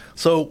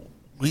 So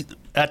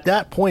at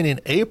that point in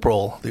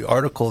April, the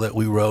article that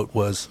we wrote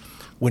was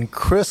when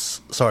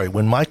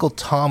Michael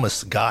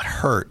Thomas got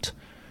hurt,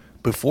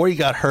 before he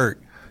got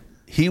hurt,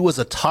 he was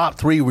a top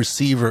 3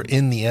 receiver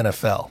in the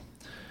NFL.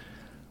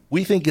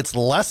 We think it's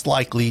less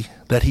likely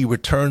that he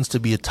returns to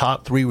be a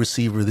top 3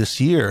 receiver this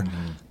year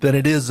than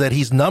it is that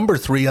he's number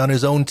 3 on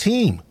his own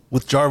team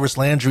with Jarvis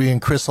Landry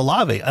and Chris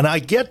Olave. And I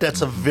get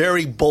that's a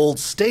very bold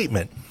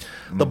statement.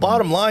 The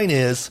bottom line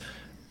is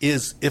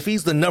if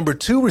he's the number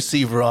 2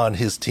 receiver on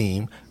his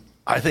team,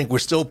 I think we're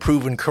still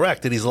proven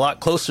correct that he's a lot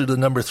closer to the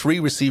number 3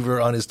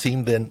 receiver on his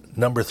team than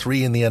number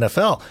 3 in the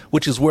NFL,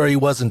 which is where he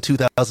was in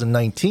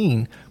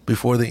 2019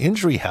 before the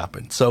injury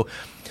happened. So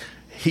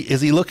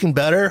is he looking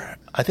better?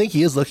 I think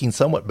he is looking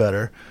somewhat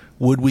better.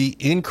 Would we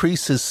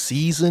increase his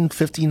season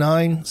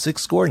 59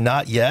 6 score?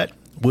 Not yet.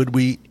 Would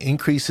we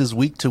increase his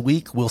week to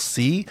week? We'll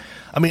see.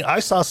 I mean,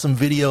 I saw some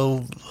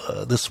video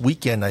this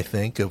weekend, I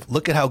think, of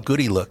look at how good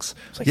he looks.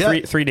 It's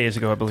like 3 days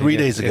ago, I believe. 3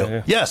 days ago.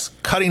 Yeah. Yes,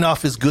 cutting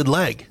off his good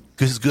leg.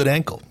 His good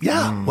ankle.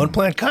 Yeah, one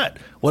plant cut.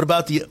 What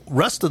about the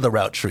rest of the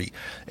route tree?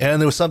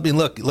 And there was something,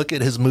 look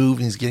at his move,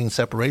 and he's getting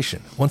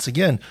separation. Once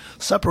again,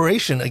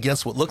 separation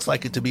against what looks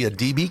like it to be a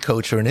DB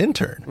coach or an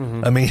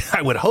intern. I mean,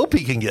 I would hope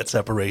he can get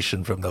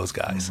separation from those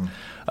guys.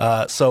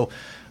 So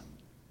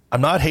I'm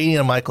not hating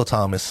on Michael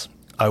Thomas.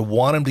 I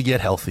want him to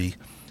get healthy.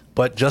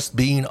 But just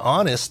being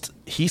honest,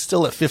 he's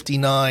still at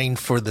 59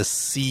 for the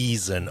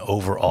season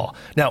overall.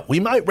 Now, we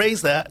might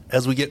raise that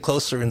as we get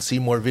closer and see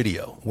more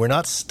video. We're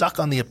not stuck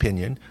on the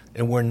opinion,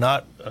 and we're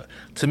not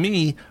to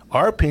me,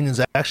 our opinion's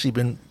actually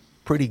been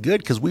pretty good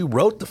because we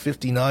wrote the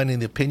 59 in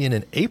the opinion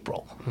in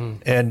April.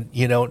 And,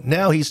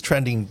 now he's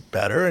trending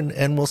better,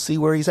 and we'll see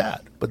where he's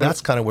at. But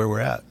that's kind of where we're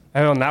at.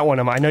 And on that one,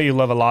 I know you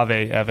love Olave,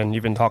 Evan.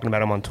 You've been talking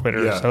about him on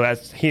Twitter. Yeah.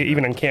 So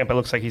even in camp, it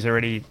looks like he's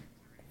already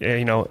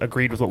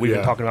agreed with what we've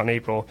been talking about in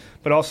April.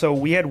 But also,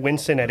 we had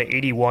Winston at an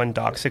 81,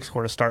 Doc 6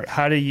 score to start.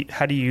 How do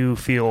you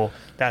feel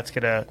that's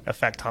going to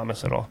affect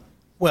Thomas at all?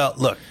 Well,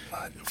 look,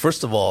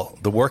 first of all,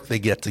 the work they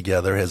get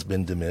together has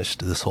been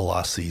diminished this whole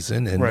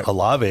offseason. And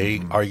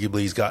Olave,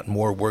 arguably, has gotten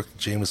more work with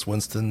Jameis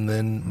Winston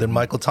than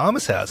Michael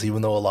Thomas has,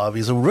 even though Olave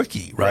is a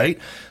rookie, right?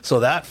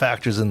 So that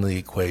factors in the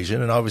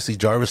equation. And obviously,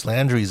 Jarvis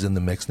Landry is in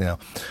the mix now.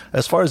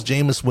 As far as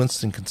Jameis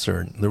Winston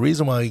concerned, the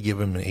reason why we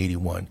give him an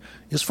 81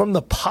 is from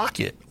the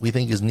pocket, we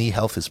think his knee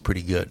health is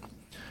pretty good.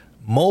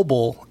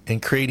 Mobile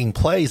and creating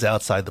plays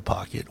outside the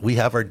pocket, we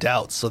have our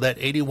doubts. So that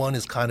 81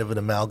 is kind of an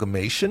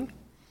amalgamation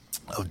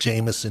of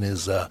Jameis and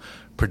his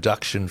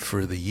production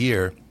for the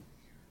year.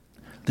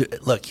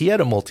 Look, he had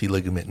a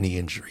multi-ligament knee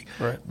injury.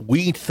 Right.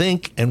 We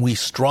think and we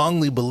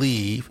strongly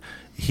believe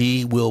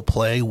he will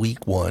play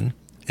week 1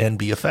 and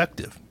be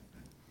effective,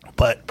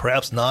 but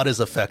perhaps not as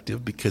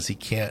effective because he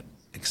can't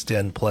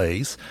extend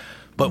plays.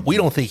 But we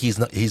don't think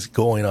he's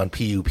going on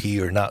PUP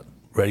or not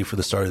ready for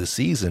the start of the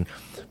season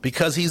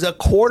because he's a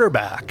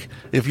quarterback.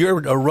 If you're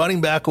a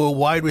running back or a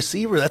wide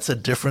receiver, that's a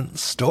different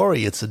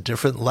story. It's a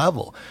different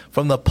level.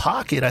 From the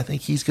pocket, I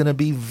think he's going to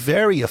be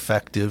very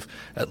effective,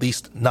 at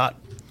least not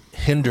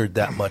hindered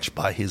that much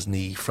by his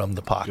knee from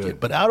the pocket. Good.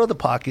 But out of the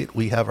pocket,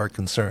 we have our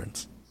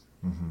concerns.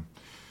 Mm-hmm.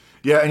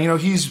 Yeah, and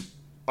he's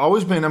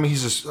always been,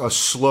 he's a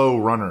slow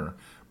runner,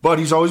 but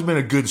he's always been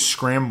a good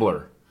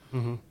scrambler.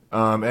 Mm-hmm.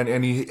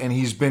 And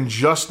he's been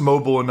just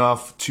mobile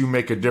enough to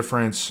make a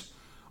difference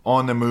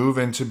on the move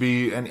and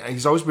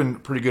he's always been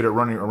pretty good at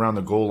running around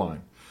the goal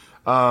line.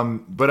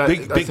 But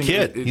big I think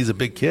kid. He's a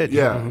big kid.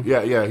 Yeah, mm-hmm.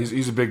 yeah.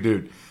 He's a big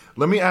dude.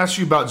 Let me ask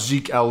you about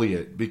Zeke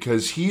Elliott,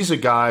 because he's a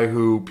guy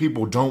who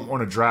people don't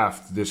want to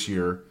draft this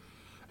year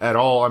at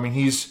all. I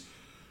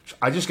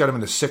just got him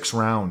in the 6th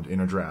round in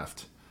a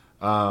draft.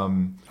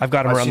 I've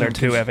got him around there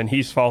too, Evan.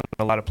 He's fallen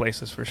in a lot of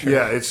places for sure.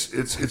 Yeah,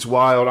 it's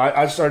wild.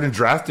 I started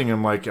drafting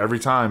him like every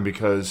time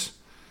because,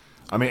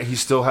 he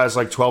still has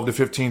like 12 to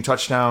 15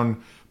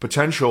 touchdown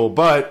potential,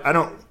 but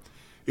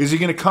is he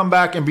going to come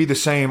back and be the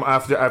same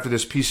after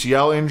this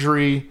PCL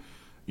injury?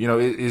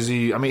 Is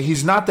he,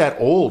 he's not that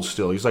old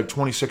still. He's like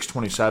 26,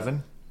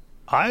 27.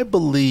 I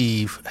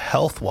believe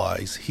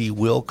health-wise, he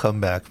will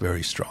come back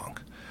very strong.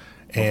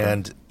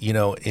 And,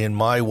 in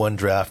my one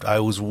draft, I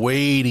was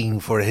waiting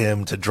for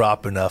him to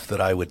drop enough that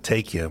I would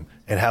take him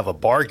and have a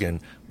bargain,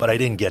 but I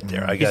didn't get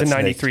there. He's a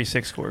 93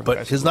 6 score.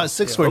 But his not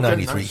 6 score,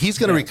 93. Nice. He's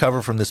going to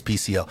recover from this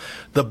PCL.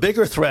 The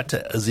bigger threat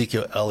to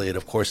Ezekiel Elliott,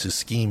 of course, is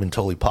scheme and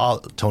Tony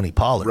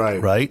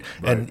Pollard, right?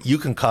 And you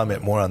can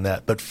comment more on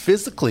that. But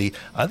physically,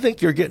 I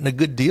think you're getting a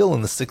good deal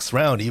in the 6th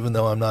round, even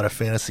though I'm not a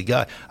fantasy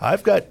guy.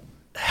 I've got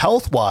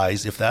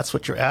health-wise, if that's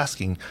what you're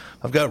asking,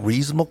 I've got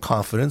reasonable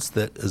confidence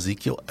that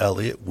Ezekiel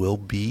Elliott will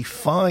be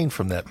fine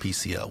from that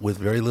PCL with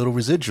very little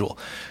residual.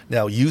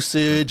 Now,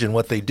 usage and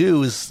what they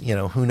do is,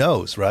 who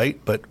knows, right?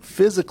 But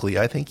physically,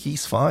 I think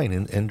he's fine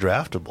and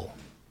draftable.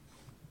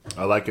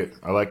 I like it.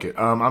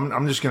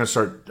 I'm just gonna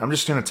start. I'm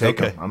just gonna take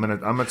him. I'm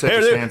gonna take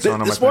a stance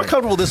on him. It's more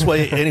comfortable this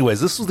way,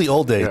 anyways. This was the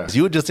old days. Yeah.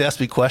 You would just ask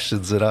me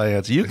questions that I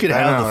answer. You can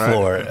have the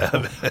floor.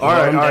 All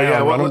right. Yeah.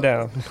 Run him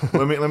down.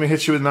 let me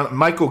hit you with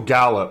Michael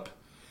Gallup.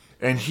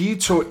 And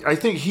I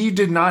think he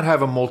did not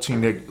have a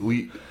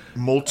multi-knee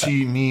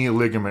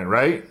ligament,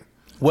 right?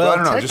 Well, I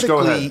don't know. Just go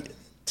ahead.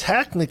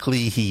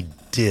 Technically, he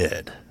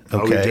did.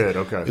 Okay. Oh, he did.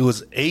 Okay. It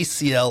was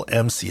ACL,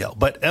 MCL,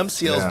 but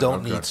MCLs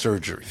don't need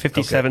surgery.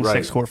 57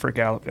 6 score for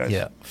Gallup, guys.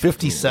 Yeah,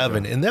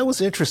 57, and that was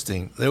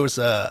interesting. There was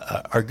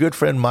our good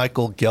friend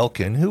Michael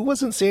Gelkin, who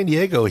was in San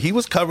Diego. He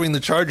was covering the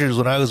Chargers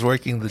when I was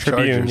working the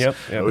Tribune, Chargers.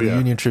 Yep. The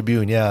Union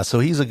Tribune. Yeah, so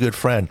he's a good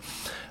friend.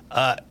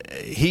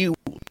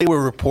 They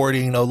were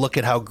reporting, look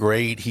at how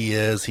great he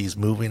is. He's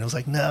moving. I was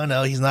like,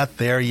 no, he's not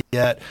there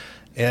yet.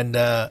 And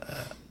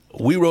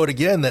we wrote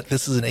again that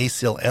this is an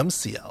ACL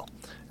MCL.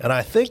 And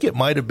I think it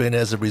might have been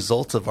as a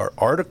result of our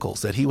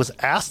articles that he was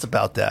asked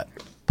about that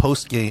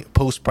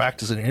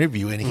post-practice and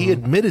interview, and he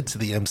admitted to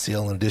the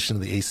MCL in addition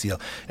to the ACL.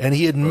 And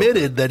he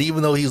admitted that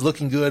even though he's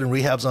looking good and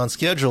rehab's on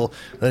schedule,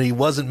 that he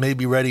wasn't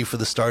maybe ready for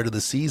the start of the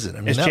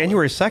season. It's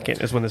January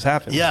 2nd is when this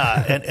happened.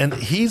 Yeah, and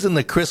he's in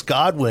the Chris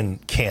Godwin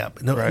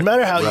camp. No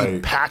matter how you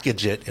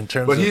package it in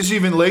terms But he's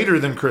even later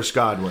than Chris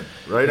Godwin,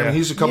 right? Yeah.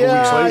 He's a couple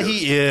weeks later.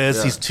 He is.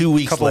 Yeah. He's 2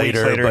 weeks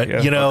later.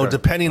 But,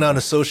 depending on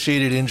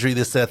associated injury,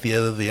 this, that, the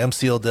other, the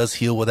MCL does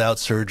heal without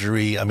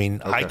surgery.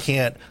 I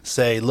can't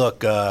say,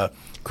 look,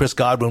 Chris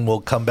Godwin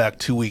will come back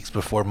 2 weeks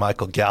before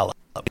Michael Gallup.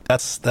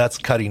 That's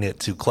cutting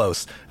it too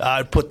close.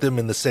 I'd put them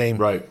in the same,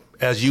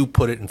 as you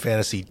put it in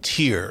fantasy,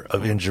 tier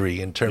of injury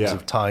in terms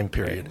of time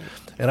period.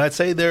 And I'd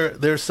say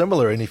they're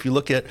similar. And if you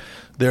look at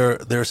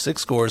their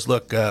 6 scores,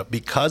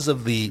 because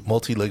of the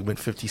multi-ligament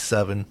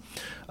 57,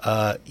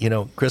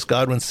 Chris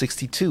Godwin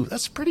 62.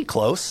 That's pretty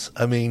close.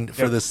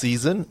 For the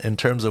season in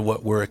terms of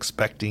what we're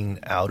expecting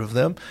out of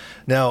them.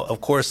 Now, of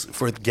course,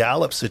 for the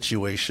Gallup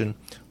situation,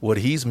 what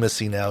he's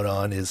missing out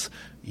on is,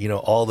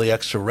 all the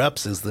extra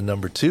reps is the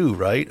number 2,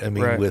 right?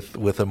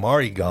 With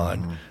Amari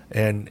gone,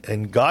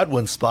 and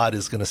Godwin's spot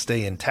is going to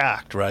stay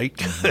intact, right?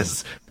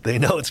 Because they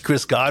know it's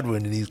Chris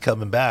Godwin and he's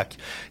coming back.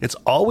 It's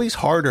always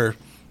harder,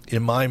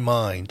 in my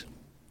mind,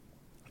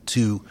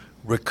 to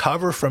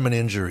recover from an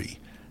injury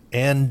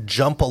and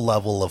jump a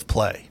level of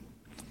play.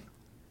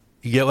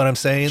 You get what I'm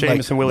saying?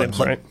 Jameson Williams,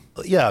 right?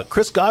 Yeah,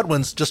 Chris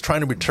Godwin's just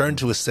trying to return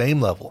to a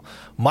same level.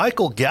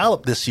 Michael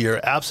Gallup this year,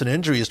 absent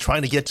injury, is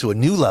trying to get to a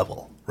new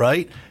level,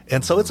 right?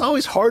 And so it's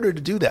always harder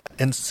to do that.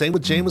 And same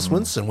with Jameis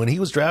Winston. When he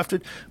was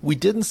drafted, we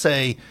didn't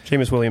say...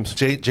 Jameson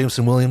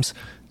Williams.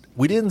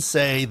 We didn't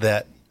say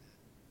that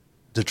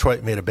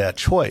Detroit made a bad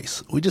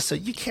choice. We just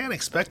said you can't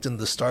expect him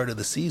the start of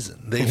the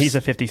season. He's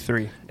a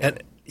 53.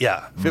 And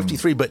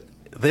 53, but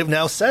they've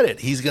now said it.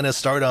 He's going to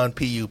start on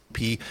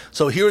PUP.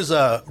 So here's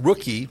a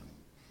rookie,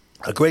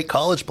 a great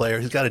college player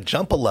who's got to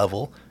jump a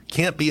level,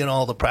 can't be in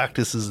all the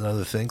practices and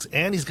other things,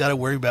 and he's got to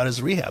worry about his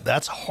rehab.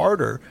 That's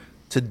harder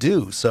to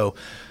do. So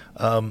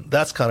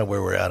that's kind of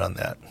where we're at on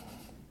that.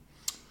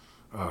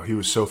 He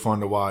was so fun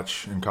to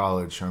watch in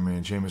college. I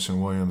mean,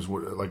 Jamison Williams,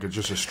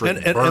 just a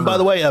straight burner. And by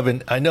the way,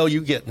 Evan, I know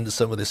you get into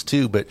some of this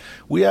too, but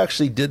we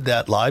actually did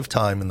that live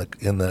time in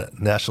the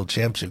national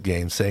championship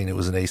game, saying it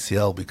was an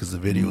ACL because the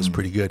video was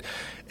pretty good.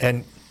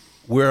 And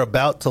we're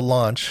about to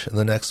launch in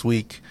the next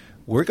week.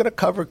 We're going to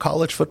cover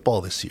college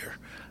football this year.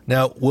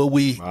 Now, will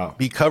we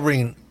be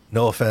covering,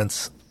 no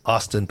offense,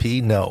 Austin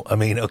P? No. I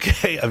mean,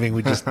 okay. I mean,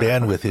 we just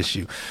bandwidth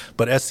issue.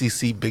 But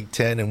SEC, Big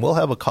Ten, and we'll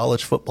have a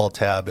college football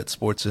tab at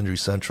Sports Injury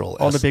Central.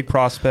 All the big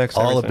prospects.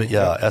 All of it,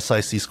 yeah.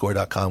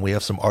 SICscore.com. We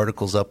have some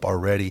articles up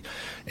already.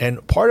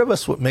 And part of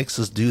us, what makes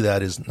us do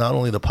that is not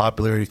only the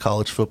popularity of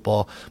college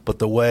football, but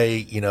the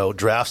way,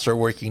 drafts are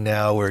working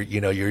now where,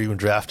 you're even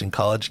drafting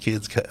college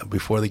kids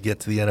before they get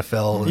to the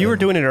NFL. You were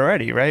doing it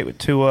already, right? I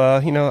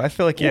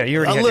feel like, you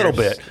already a little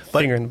bit.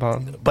 Finger in the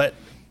palm. But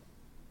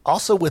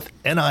also with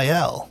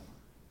NIL,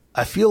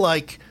 I feel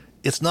like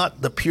it's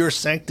not the pure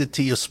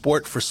sanctity of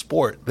sport for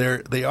sport.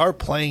 They are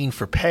playing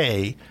for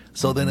pay,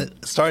 so then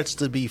it starts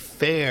to be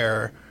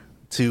fair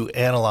to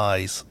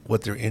analyze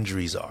what their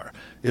injuries are.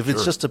 If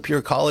it's just a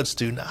pure college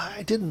student,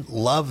 I didn't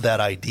love that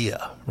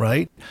idea,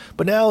 right?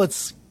 But now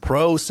it's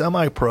pro,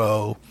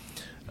 semi-pro.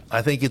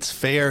 I think it's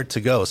fair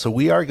to go. So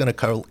we are going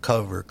to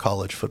cover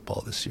college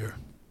football this year.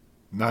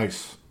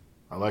 Nice.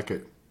 I like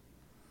it.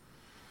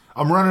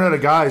 I'm running out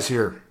of guys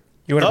here.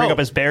 You want to bring up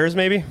his Bears,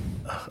 maybe?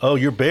 Oh,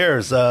 your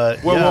Bears.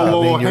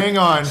 Whoa, hang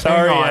on.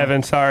 Sorry, hang on.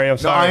 Evan. Sorry, I'm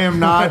sorry.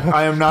 No,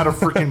 I am not a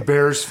freaking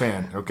Bears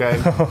fan,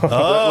 okay?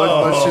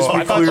 Let's just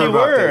be clear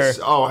about this.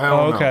 Oh,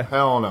 hell no.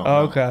 Hell no.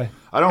 Okay.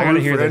 I don't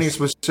root for any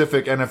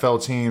specific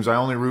NFL teams. I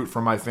only root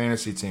for my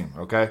fantasy team,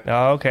 okay?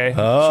 Oh, okay.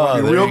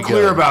 So be real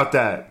clear about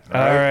that.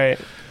 All right.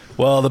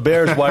 Well, the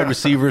Bears wide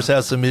receivers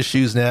have some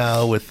issues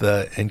now with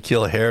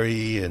N'Keal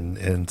Harry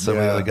and some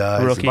of the other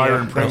guys. Rookie,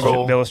 Byron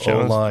Pringle. Billis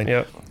Jones. Line.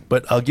 Yep.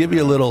 But I'll give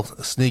you a little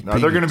sneak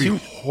peek. They're going to be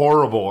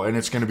horrible, and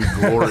it's going to be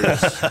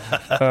glorious.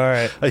 All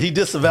right. He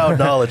disavowed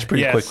knowledge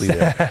pretty quickly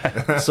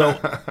there. So,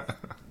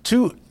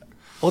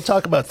 we'll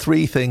talk about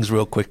three things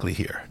real quickly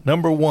here.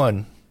 Number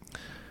one,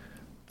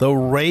 the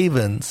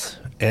Ravens,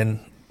 and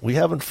we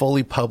haven't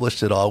fully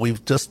published it all.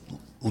 We've just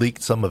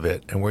leaked some of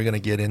it, and we're going to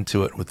get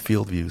into it with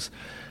Field Views.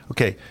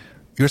 Okay,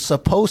 you're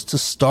supposed to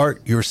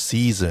start your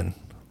season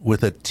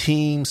with a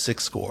team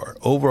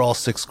overall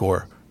six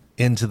score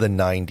into the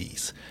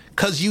 90s.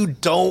 Because you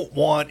don't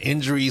want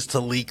injuries to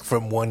leak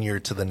from one year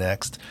to the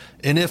next.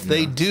 And if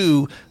they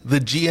do, the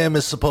GM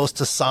is supposed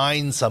to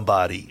sign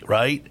somebody,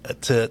 right,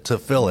 to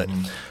fill it.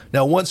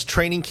 Now, once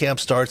training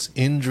camp starts,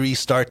 injuries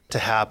start to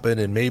happen,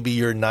 and maybe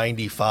your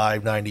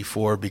 95,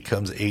 94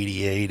 becomes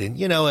 88,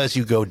 and, as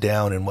you go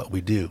down in what we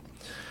do.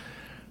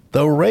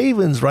 The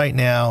Ravens right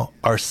now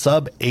are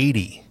sub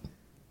 80.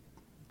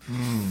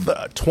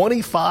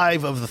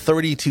 25 of the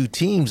 32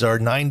 teams are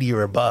 90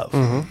 or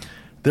above.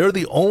 They're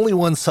the only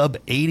one sub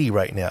 80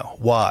 right now.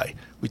 Why?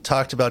 We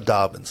talked about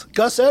Dobbins.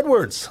 Gus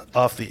Edwards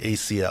off the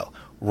ACL.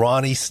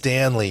 Ronnie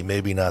Stanley,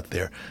 maybe not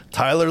there.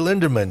 Tyler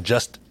Linderman,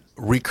 just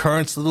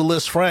recurrence of the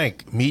Liz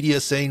Frank.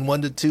 Media saying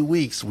 1 to 2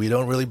 weeks. We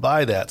don't really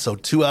buy that. So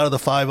 2 out of the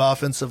 5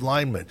 offensive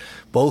linemen,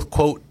 both,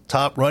 quote,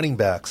 top running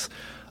backs.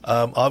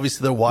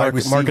 Obviously, they're wide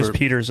receiver. Marcus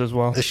Peters as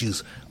well.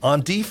 Issues.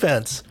 On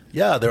defense,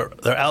 they're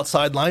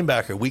outside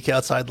linebacker, weak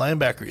outside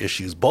linebacker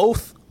issues.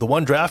 Both. The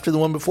one drafted, the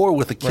one before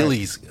with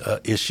Achilles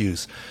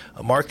issues.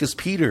 Marcus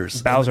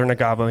Peters. Bowser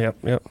Nagabo,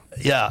 yep.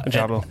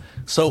 Yeah.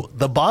 So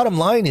the bottom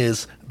line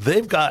is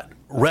they've got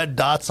red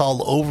dots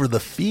all over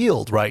the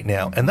field right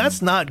now, and that's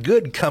not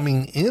good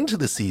coming into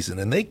the season.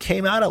 And they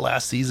came out of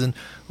last season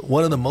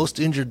one of the most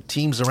injured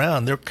teams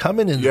around. They're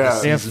coming into the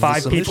season. They have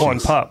 5 people on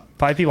PUP.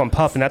 5 people on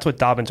PUP, and that's what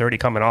Dobbins already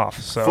coming off.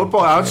 So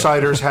Football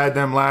Outsiders had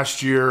them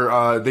last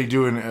year. They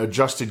do an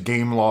adjusted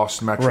game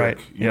loss metric.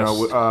 Right.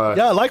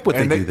 I like what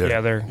they do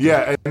there.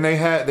 And they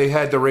had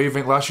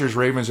the last year's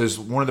Ravens as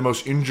one of the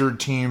most injured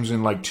teams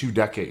in like 2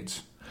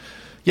 decades.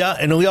 Yeah,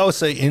 and we always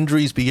say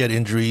injuries beget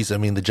injuries. I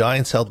mean, the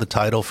Giants held the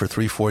title for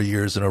 3-4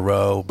 years in a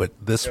row, but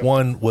this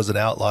one was an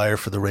outlier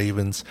for the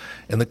Ravens.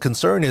 And the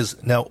concern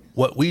is, now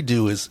what we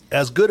do is,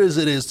 as good as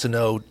it is to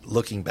know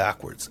looking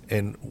backwards,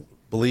 and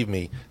believe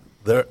me,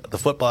 the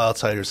Football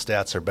Outsiders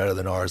stats are better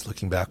than ours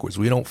looking backwards.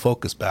 We don't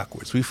focus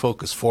backwards. We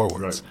focus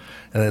forwards.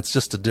 Right. And it's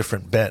just a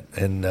different bent.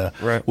 And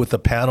with the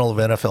panel of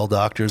NFL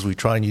doctors, we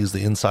try and use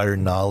the insider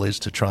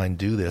knowledge to try and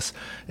do this.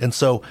 And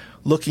so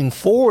looking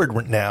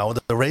forward now,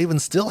 the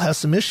Ravens still have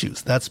some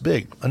issues. That's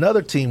big.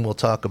 Another team we'll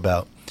talk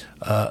about,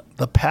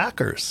 the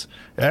Packers.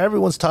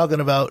 Everyone's talking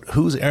about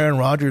who's Aaron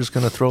Rodgers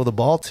going to throw the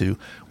ball to.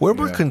 We're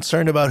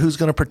concerned about who's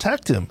going to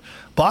protect him.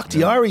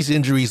 Bakhtiari's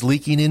injury is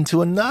leaking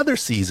into another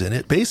season.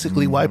 It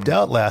basically wiped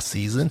out last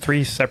season.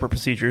 3 separate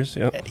procedures.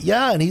 Yep.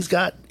 Yeah, and he's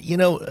got,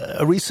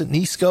 a recent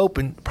knee scope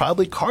and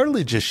probably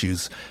cartilage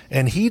issues.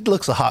 And he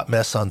looks a hot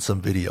mess on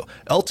some video.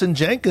 Elton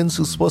Jenkins,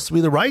 who's supposed to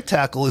be the right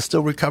tackle, is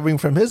still recovering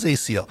from his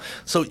ACL.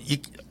 So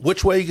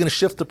which way are you going to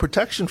shift the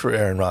protection for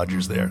Aaron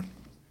Rodgers there?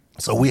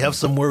 So we have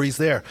some worries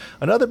there.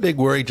 Another big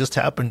worry just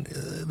happened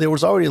there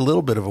was already a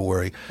little bit of a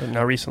worry.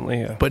 Not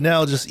recently, yeah. But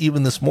now, just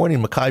even this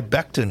morning, Mekhi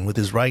Becton with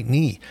his right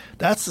knee.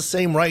 That's the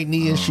same right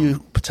knee issue,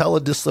 patella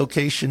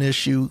dislocation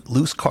issue,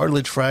 loose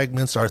cartilage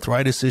fragments,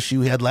 arthritis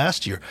issue he had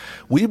last year.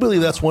 We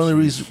believe that's one of the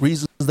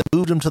reasons they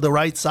moved him to the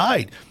right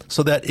side,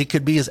 so that it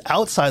could be his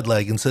outside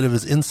leg instead of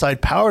his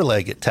inside power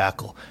leg at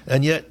tackle.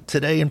 And yet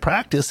today in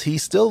practice, he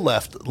still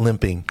left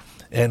limping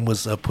and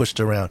was pushed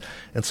around.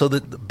 And so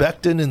the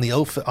Becton in the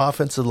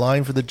offensive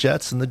line for the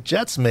Jets, and the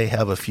Jets may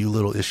have a few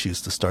little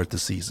issues to start the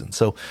season.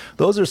 So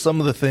those are some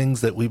of the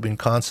things that we've been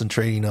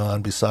concentrating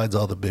on besides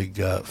all the big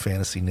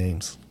fantasy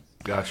names.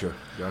 Gotcha.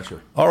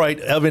 All right,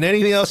 Evan,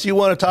 anything else you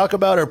want to talk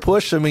about or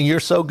push? I mean, you're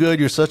so good.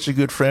 You're such a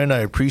good friend. I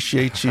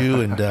appreciate you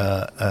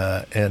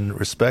and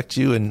respect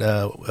you. And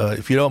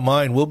if you don't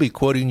mind, we'll be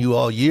quoting you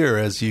all year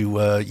as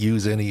you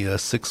use any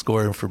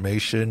six-score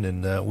information.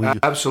 And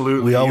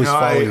absolutely, we always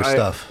follow your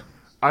stuff.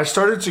 I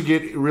started to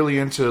get really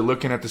into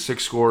looking at the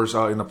six scores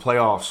in the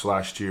playoffs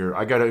last year.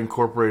 I got to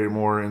incorporate it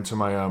more into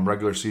my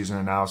regular season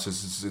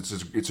analysis.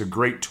 It's a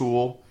great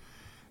tool.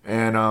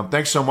 And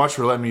thanks so much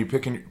for letting me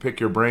pick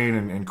your brain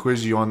and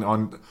quiz you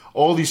on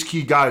all these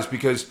key guys,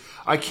 because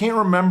I can't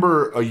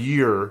remember a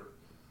year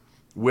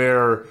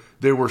where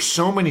there were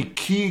so many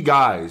key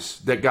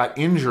guys that got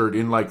injured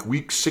in like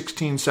week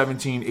 16,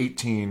 17,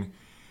 18,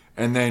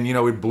 and then,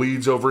 it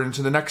bleeds over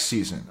into the next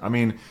season. I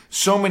mean,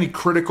 so many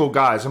critical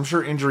guys. I'm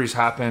sure injuries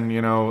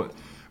happen,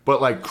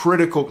 but like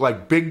critical,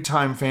 like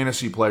big-time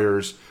fantasy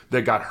players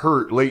that got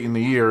hurt late in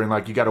the year, and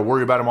like you got to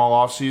worry about them all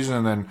off season,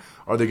 and then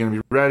are they going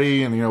to be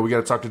ready? And we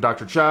got to talk to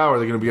Dr. Chow. Are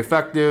they going to be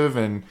effective?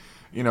 And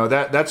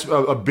that's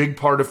a big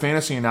part of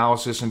fantasy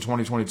analysis in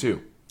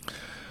 2022.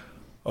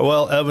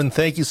 Well, Evan,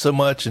 thank you so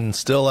much. And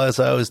still, as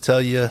I always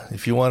tell you,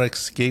 if you want to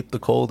escape the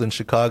cold in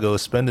Chicago,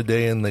 spend a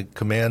day in the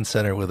command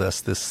center with us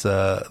this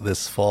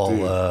fall. Dude,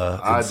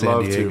 in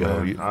San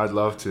Diego. I'd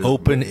love to.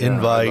 Open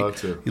invite. I'd love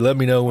to. You let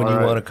me know when all you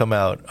right. want to come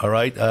out. All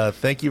right.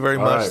 Thank you very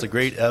much. Right. The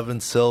great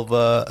Evan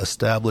Silva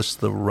established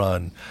the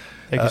run.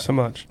 Thank you so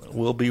much.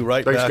 We'll be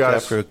right Thanks, back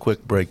guys. after a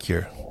quick break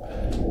here.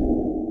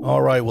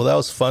 All right. Well, that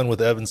was fun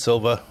with Evan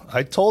Silva.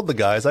 I told you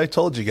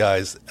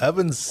guys,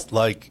 Evan's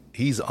like,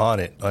 he's on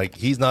it. Like,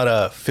 he's not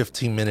a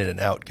 15-minute and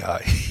out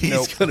guy.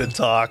 He's going to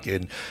talk,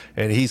 and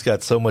he's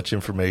got so much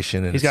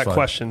information. And He's got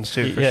questions,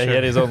 too, for He sure.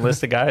 had his own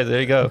list of guys. There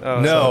you go.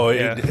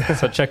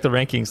 So check the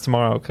rankings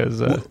tomorrow, because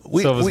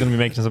Silva's going to be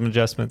making some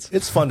adjustments.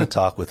 It's fun to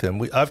talk with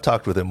him. I've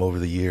talked with him over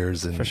the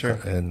years and, For sure.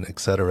 and et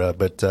cetera.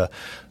 But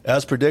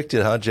as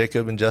predicted,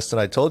 Jacob and Justin,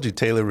 I told you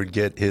Taylor would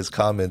get his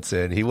comments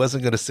in. He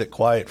wasn't going to sit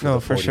quiet for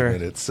the 40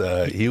 minutes.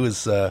 He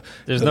was.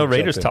 There's no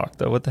Raiders talk,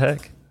 though. What the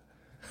heck?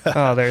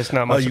 Oh, there's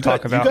not much to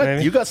talk about,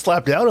 maybe. You got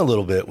slapped down a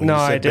little bit when you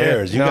said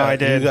Bears. I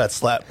did. You got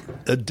slapped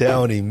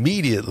down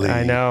immediately.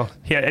 I know.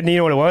 Yeah, and you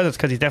know what it was? It's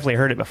because he's definitely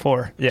heard it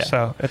before. Yeah.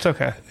 So it's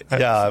okay.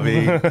 Yeah, I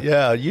mean,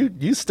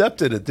 you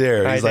stepped in it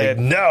there. He's I like, did.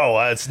 no,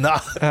 it's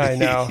not. I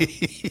know.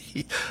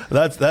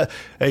 That's that.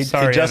 Hey,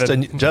 Sorry,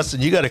 Justin,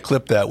 you got to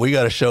clip that. We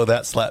got to show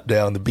that slap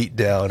down, the beat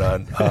down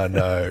on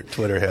our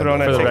Twitter handle.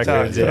 Put it on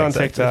TikTok. Put it on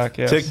TikTok.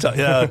 Yes.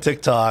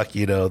 TikTok.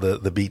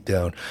 The beat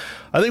down.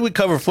 I think we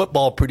cover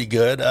football pretty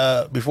good.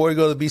 Before we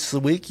go to the Beast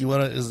of the Week,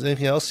 is there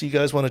anything else you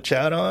guys want to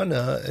chat on,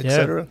 et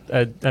cetera?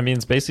 I mean,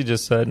 it's basically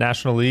just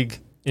National League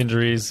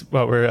injuries.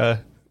 What we're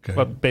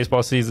what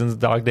baseball season's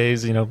dog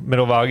days.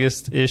 Middle of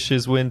August-ish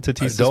is when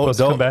Tatis is supposed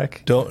to come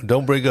back.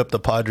 Don't bring up the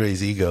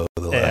Padres' ego.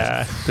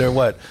 They're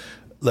what?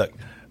 Look,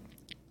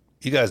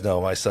 you guys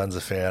know my son's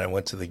a fan. I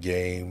went to the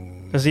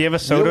game. Does he have a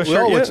Soto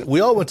shirt yet?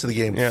 We all went to the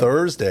game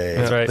Thursday,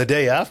 That's right. the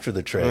day after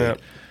the trade. Yeah.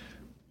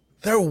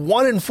 They're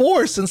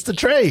 1-4 since the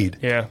trade.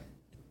 Yeah.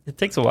 It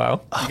takes a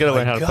while. You got to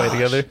learn how to play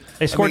together.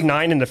 They scored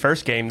 9 in the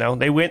first game, though.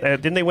 They win.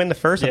 Didn't they win the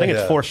first? I think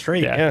it's 4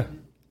 straight.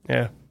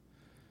 Yeah.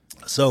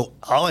 So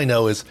all I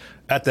know is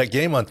at that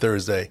game on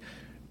Thursday,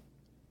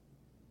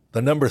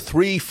 the number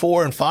 3,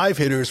 4, and 5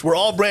 hitters were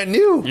all brand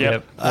new.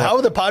 Yep. How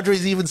were the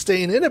Padres even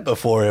staying in it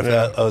before if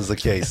that was the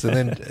case? And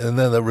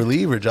then the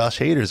reliever, Josh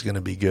Hader, is going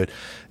to be good.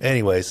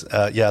 Anyways,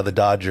 the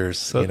Dodgers.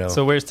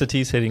 So where's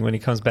Tatis hitting when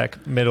he comes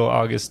back middle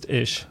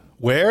August-ish?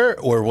 Where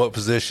or what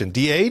position?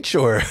 DH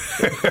or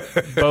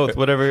both?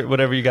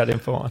 Whatever you got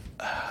info on.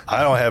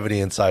 I don't have any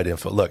inside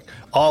info. Look,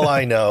 all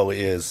I know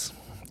is,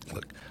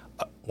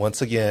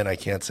 once again, I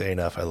can't say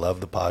enough. I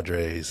love the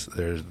Padres.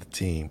 They're the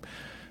team.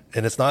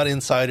 And it's not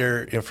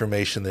insider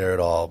information there at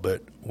all.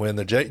 But when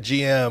the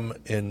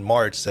GM in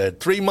March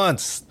said 3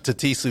 months to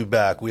Tatis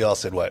back, we all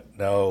said, what?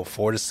 No,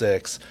 4 to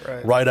 6.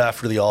 Right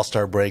after the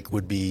All-Star break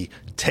would be,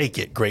 take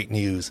it, great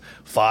news.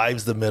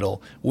 5's the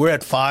middle. We're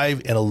at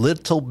 5 and a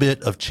little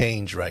bit of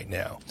change right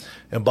now.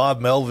 And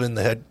Bob Melvin,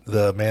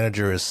 the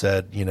manager, has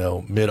said,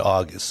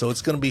 mid-August. So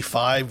it's going to be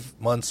 5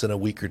 months and a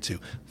week or two.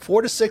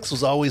 4 to 6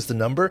 was always the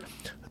number.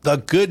 The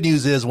good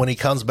news is when he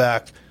comes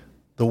back,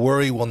 the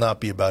worry will not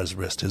be about his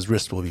wrist. His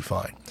wrist will be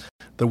fine.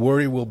 The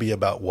worry will be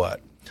about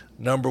what?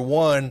 Number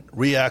 1,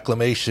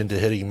 reacclimation to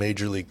hitting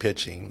major league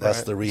pitching.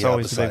 That's the rehab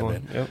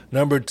assignment. Yep.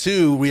 Number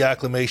 2,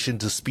 reacclimation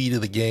to speed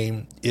of the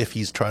game if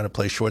he's trying to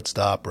play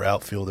shortstop or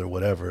outfield or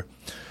whatever.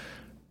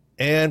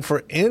 And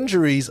for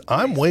injuries,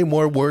 I'm way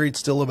more worried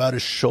still about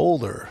his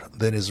shoulder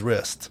than his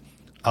wrist.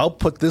 I'll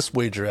put this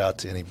wager out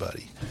to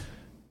anybody.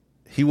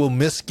 He will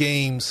miss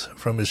games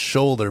from his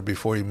shoulder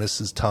before he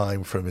misses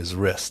time from his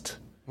wrist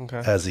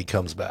as he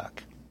comes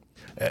back.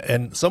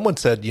 And someone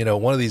said,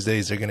 one of these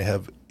days they're going to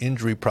have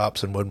injury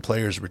props and when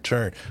players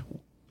return.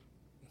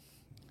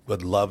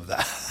 Would love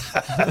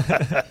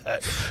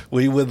that.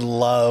 We would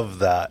love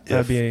that.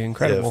 That'd be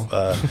incredible.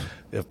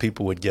 If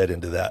people would get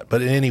into that.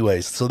 But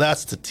anyways, so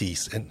that's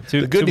Tatis. And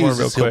the good news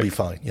is he'll be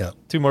fine. Yeah.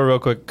 Two more real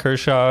quick.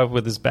 Kershaw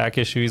with his back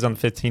issue, he's on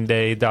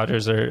 15-day.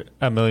 Dodgers are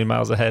a million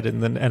miles ahead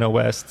in the NL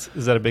West.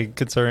 Is that a big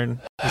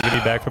concern? He's going to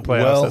be back for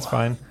playoffs. Well, that's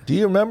fine. Do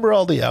you remember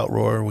all the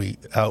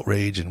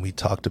outrage, and we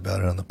talked about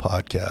it on the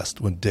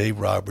podcast, when Dave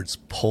Roberts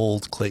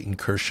pulled Clayton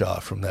Kershaw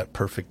from that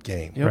perfect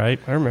game? Yep, right?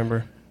 I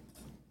remember.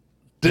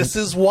 This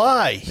is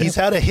why. He's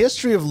had a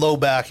history of low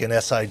back and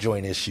SI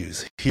joint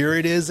issues. Here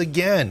it is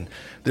again.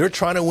 They're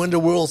trying to win the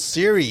World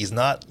Series,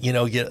 not,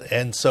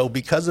 and so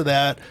because of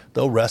that,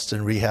 they'll rest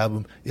and rehab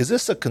him. Is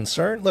this a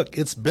concern? Look,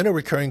 it's been a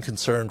recurring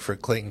concern for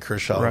Clayton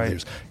Kershaw over the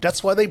years.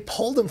 That's why they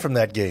pulled him from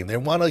that game. They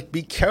want to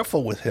be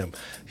careful with him.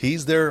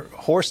 He's their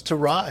horse to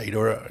ride,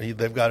 or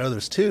they've got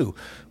others too.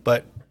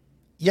 But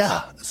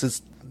yeah,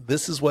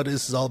 this is what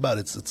this is all about.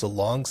 It's a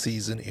long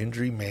season,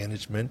 injury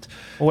management.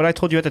 Well, what I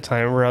told you at the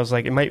time, where I was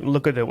like, it might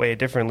look at it way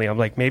differently. I'm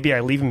like, maybe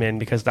I leave him in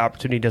because the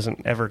opportunity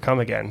doesn't ever come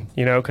again.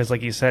 Because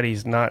like you said,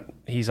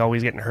 he's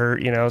always getting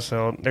hurt.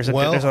 So there's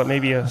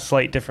maybe a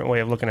slight different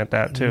way of looking at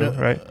that too,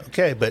 right?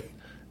 Okay, but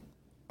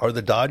are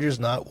the Dodgers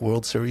not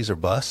World Series or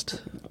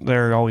bust?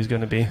 They're always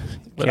going to be.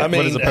 What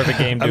does a perfect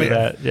game do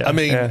that? Yeah. I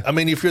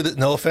mean, if you're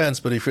no offense,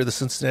 but if you're the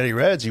Cincinnati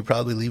Reds, you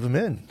probably leave them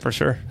in for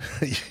sure.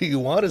 You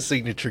want a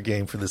signature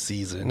game for the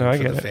season for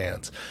the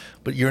fans,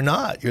 but you're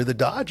not. You're the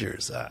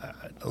Dodgers.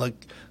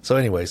 So.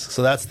 Anyways,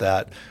 so that's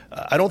that.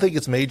 I don't think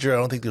it's major. I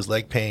don't think there's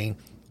leg pain,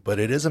 but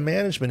it is a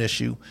management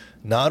issue,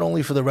 not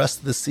only for the rest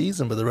of the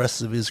season, but the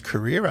rest of his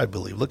career, I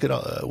believe. Look at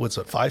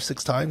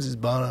 5-6 times he's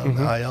gone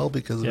on IL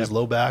because of his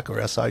low back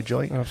or SI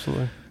joint.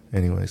 Absolutely.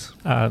 Anyways.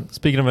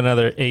 Speaking of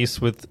another ace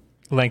with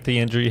lengthy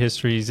injury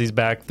histories, he's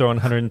back throwing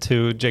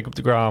 102. Jacob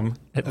deGrom.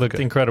 It looked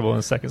incredible in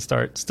the second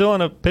start. Still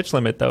on a pitch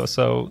limit, though.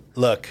 So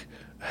look,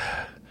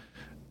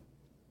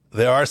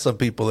 there are some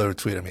people that are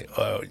tweeting me,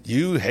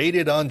 you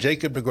hated on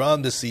Jacob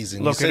deGrom this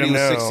season. You said he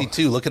was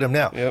 62. Look at him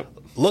now. Yep.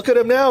 Look at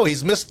him now.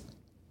 He's missed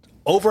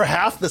over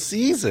half the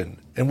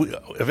season. And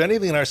if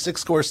anything, our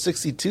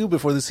 62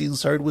 before the season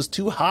started was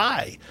too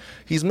high.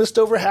 He's missed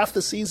over half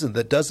the season.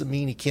 That doesn't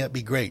mean he can't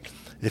be great.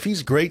 If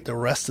he's great the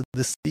rest of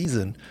this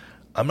season,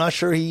 I'm not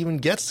sure he even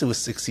gets to a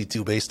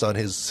 62 based on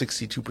his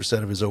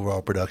 62% of his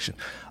overall production.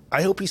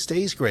 I hope he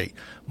stays great.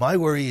 My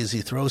worry is he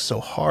throws so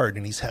hard,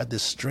 and he's had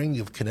this string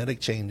of kinetic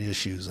chain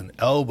issues and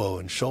elbow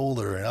and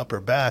shoulder and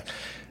upper back.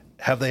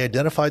 Have they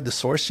identified the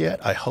source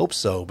yet? I hope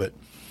so, but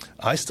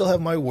I still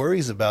have my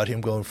worries about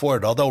him going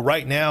forward. Although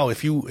right now,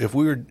 if we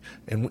were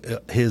in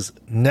his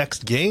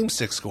next game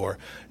 6 score,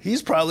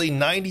 he's probably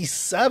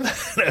 97.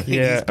 He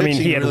had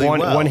really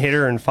one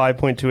hitter in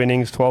 5.2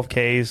 innings, 12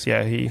 Ks.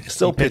 Yeah, he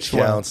pitch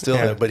count,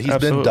 but he's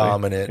been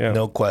dominant,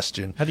 no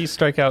question. How do you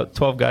strike out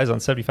 12 guys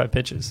on 75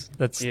 pitches?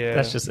 That's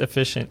just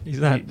efficient. He's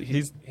not.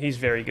 He's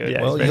very good.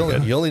 Yeah, well,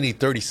 you only need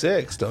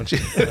 36, don't you?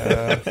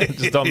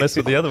 Just don't mess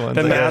with the other ones.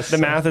 The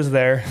math is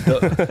there.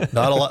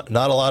 Not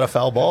a lot of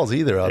foul balls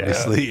either,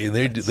 obviously. Yeah.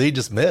 They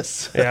just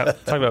miss. Yeah,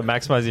 talk about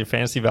maximizing your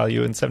fantasy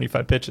value in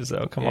 75 pitches,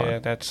 though. Come on. Yeah,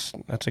 that's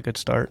a good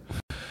start.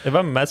 If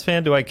I'm a Mets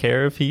fan, do I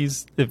care if he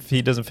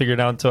doesn't figure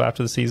it out until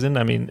after the season?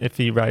 I mean, if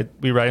we ride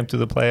him through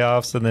the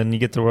playoffs and then you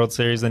get the World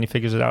Series, then he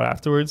figures it out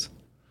afterwards.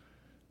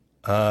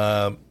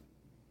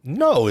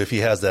 No, if he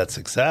has that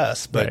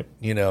success, but right.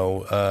 You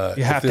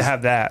have to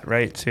have that,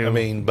 right? Too. I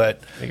mean, but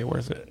make it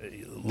worth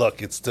it.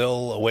 Look, it's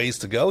still a ways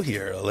to go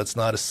here. Let's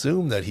not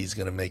assume that he's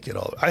going to make it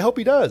all. I hope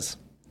he does.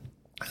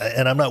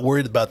 And I'm not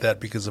worried about that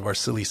because of our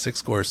silly 6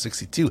 score of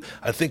 62.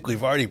 I think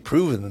we've already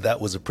proven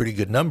that was a pretty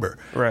good number,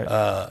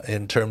 right?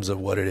 In terms of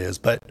what it is.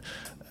 But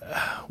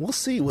we'll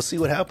see. We'll see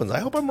what happens.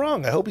 I hope I'm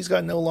wrong. I hope he's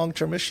got no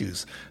long-term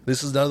issues.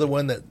 This is another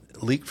one that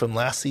leaked from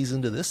last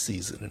season to this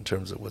season in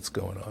terms of what's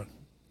going on.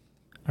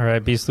 All right,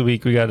 Beast of the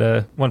Week. We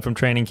got one from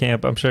training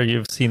camp. I'm sure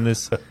you've seen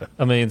this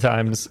a million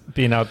times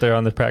being out there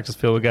on the practice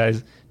field with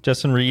guys.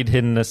 Justin Reed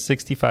hitting a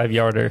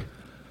 65-yarder.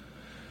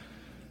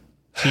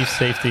 Chiefs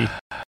safety.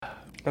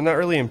 I'm not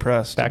really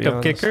impressed.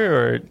 Backup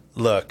kicker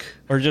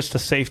or just a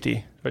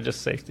safety?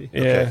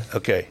 Yeah.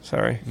 Okay.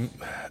 Sorry.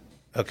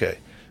 Okay.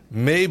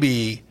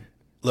 Maybe,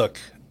 look,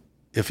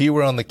 if he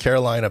were on the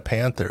Carolina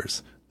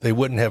Panthers, they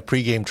wouldn't have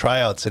pregame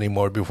tryouts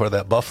anymore before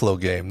that Buffalo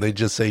game. They'd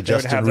just say,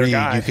 Justin Reed,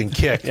 you can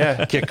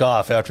kick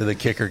off after the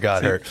kicker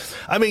got hurt.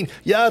 I mean,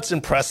 yeah, it's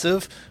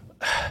impressive.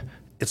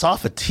 It's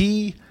off a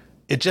tee.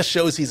 It just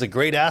shows he's a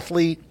great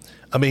athlete.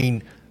 I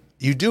mean,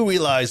 you do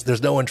realize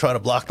there's no one trying to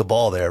block the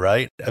ball there,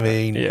 right? I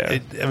mean,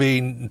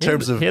 in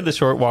terms of... He had the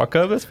short walk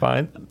up. That's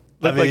fine.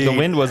 Looked like the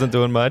wind wasn't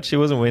doing much. He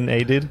wasn't wind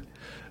aided.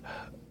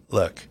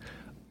 Look,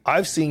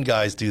 I've seen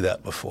guys do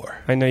that before.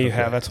 I know you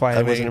have. That's why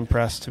I wasn't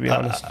impressed, to be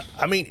honest.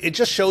 I mean, it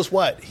just shows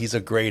what? He's a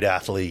great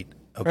athlete.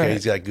 Okay, Right.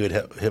 He's got good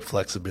hip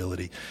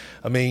flexibility.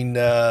 I mean,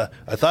 I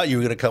thought you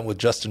were going to come with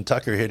Justin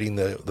Tucker hitting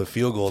the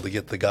field goal to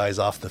get the guys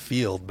off the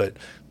field, but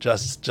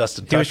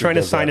Justin Tucker He was trying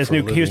to does sign that his for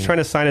a new. He was living. trying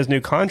to sign his new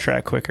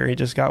contract quicker. He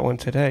just got one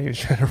today. He was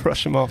trying to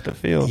rush him off the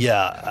field.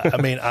 Yeah,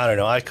 I mean, I don't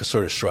know. I could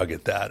sort of shrug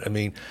at that. I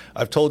mean,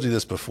 I've told you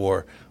this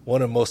before.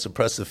 One of the most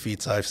impressive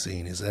feats I've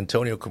seen is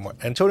Antonio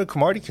Cromartie. Antonio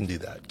Cromartie can do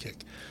that kick.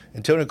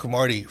 Antonio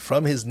Cromartie,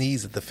 from his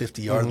knees at the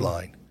 50-yard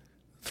line,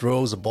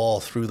 throws a ball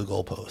through the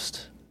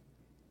goalpost.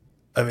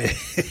 I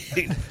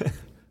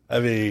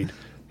mean,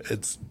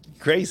 it's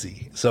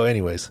crazy. So,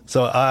 anyways,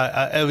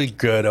 I mean,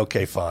 good,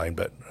 okay, fine.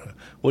 But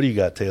what do you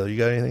got, Taylor? You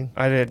got anything?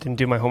 I didn't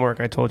do my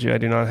homework. I told you I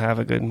do not have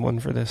a good one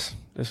for this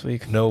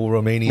week. No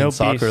Romanian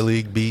Soccer beast.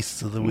 League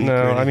beasts of the week No, or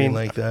anything I mean,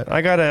 like that?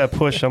 I got a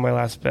push on my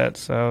last bet,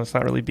 so it's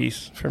not really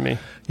beast for me.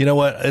 You know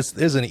what?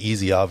 There's an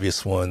easy,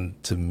 obvious one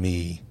to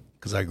me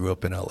because I grew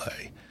up in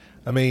L.A.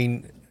 I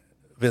mean,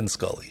 Vin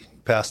Scully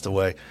passed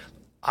away.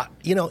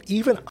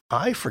 Even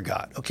I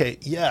forgot. Okay,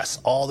 yes,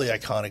 all the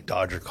iconic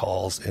Dodger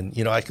calls, and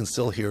I can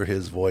still hear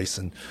his voice.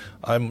 And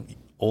I'm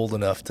old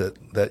enough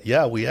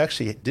that we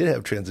actually did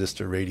have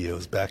transistor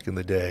radios back in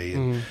the day,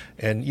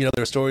 and there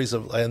are stories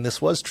of, and this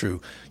was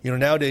true.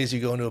 Nowadays you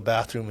go into a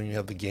bathroom and you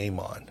have the game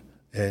on,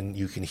 and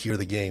you can hear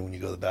the game when you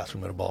go to the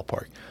bathroom at a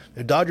ballpark.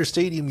 At Dodger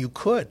Stadium, you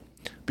could,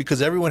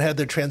 because everyone had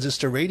their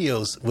transistor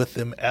radios with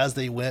them as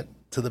they went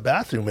to the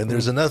bathroom, and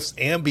there's enough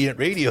ambient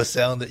radio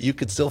sound that you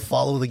could still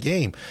follow the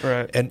game.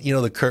 Right. And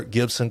the Kirk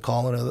Gibson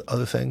call and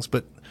other things.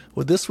 But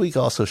what this week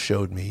also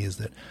showed me is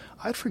that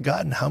I'd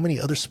forgotten how many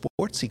other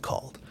sports he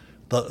called.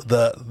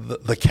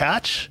 The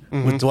catch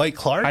with Dwight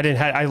Clark.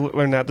 I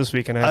learned that this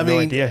week, and I had no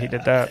idea he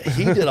did that.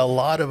 He did a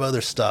lot of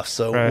other stuff.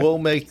 So Right. we'll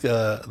make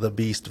the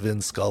beast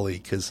Vin Scully,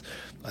 because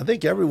I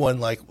think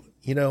everyone,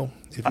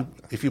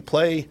 if you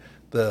play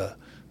the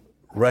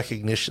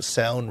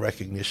sound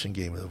recognition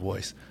game of the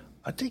voice,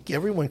 I think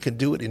everyone can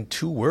do it in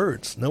 2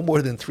 words, no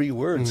more than 3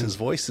 words. His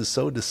voice is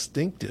so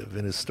distinctive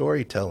in his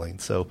storytelling.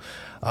 So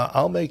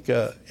I'll make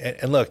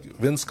and look,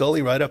 Vin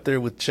Scully right up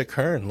there with Chick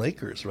Hearn,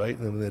 Lakers, right?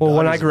 Well,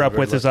 one I grew up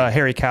with is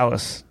Harry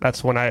Callis.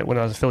 That's when I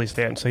was a Phillies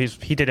fan. So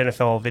he did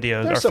NFL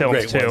videos There's or some films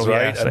great too. ones,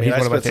 right? Yeah, so he's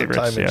one of my spent some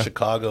favorites. time in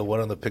Chicago.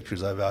 One of the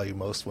pictures I value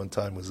most one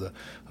time was a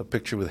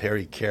picture with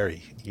Harry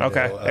Carey.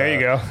 There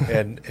you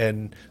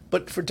go.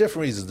 But for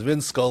different reasons.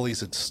 Vin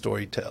Scully's a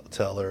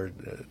storyteller,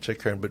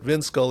 Chick Hearn, but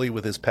Vin Scully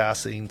with his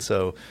passing.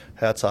 So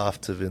hats off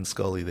to Vin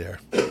Scully there.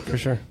 For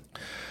sure.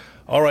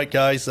 All right,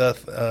 guys.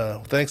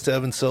 Thanks to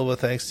Evan Silva.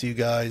 Thanks to you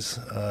guys.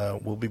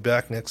 We'll be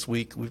back next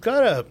week. We've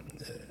got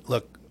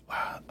look.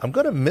 I'm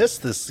going to miss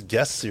this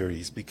guest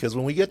series because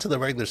when we get to the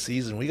regular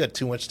season, we got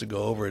too much to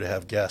go over to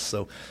have guests.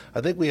 So I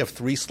think we have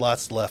 3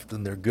 slots left,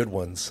 and they're good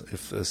ones.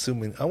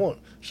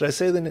 Should I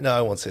say the name? No,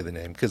 I won't say the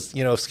name because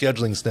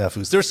scheduling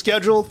snafus. They're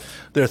scheduled.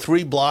 There are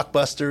 3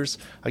 blockbusters.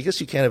 I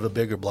guess you can't have a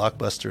bigger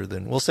blockbuster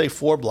than, we'll say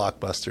 4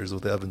 blockbusters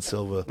with Evan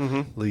Silva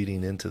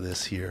leading into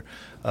this here.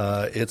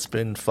 It's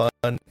been fun,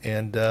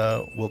 and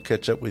we'll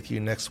catch up with you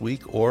next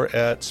week or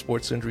at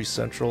Sports Injury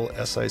Central,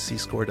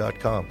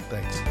 SICScore.com.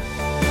 Thanks.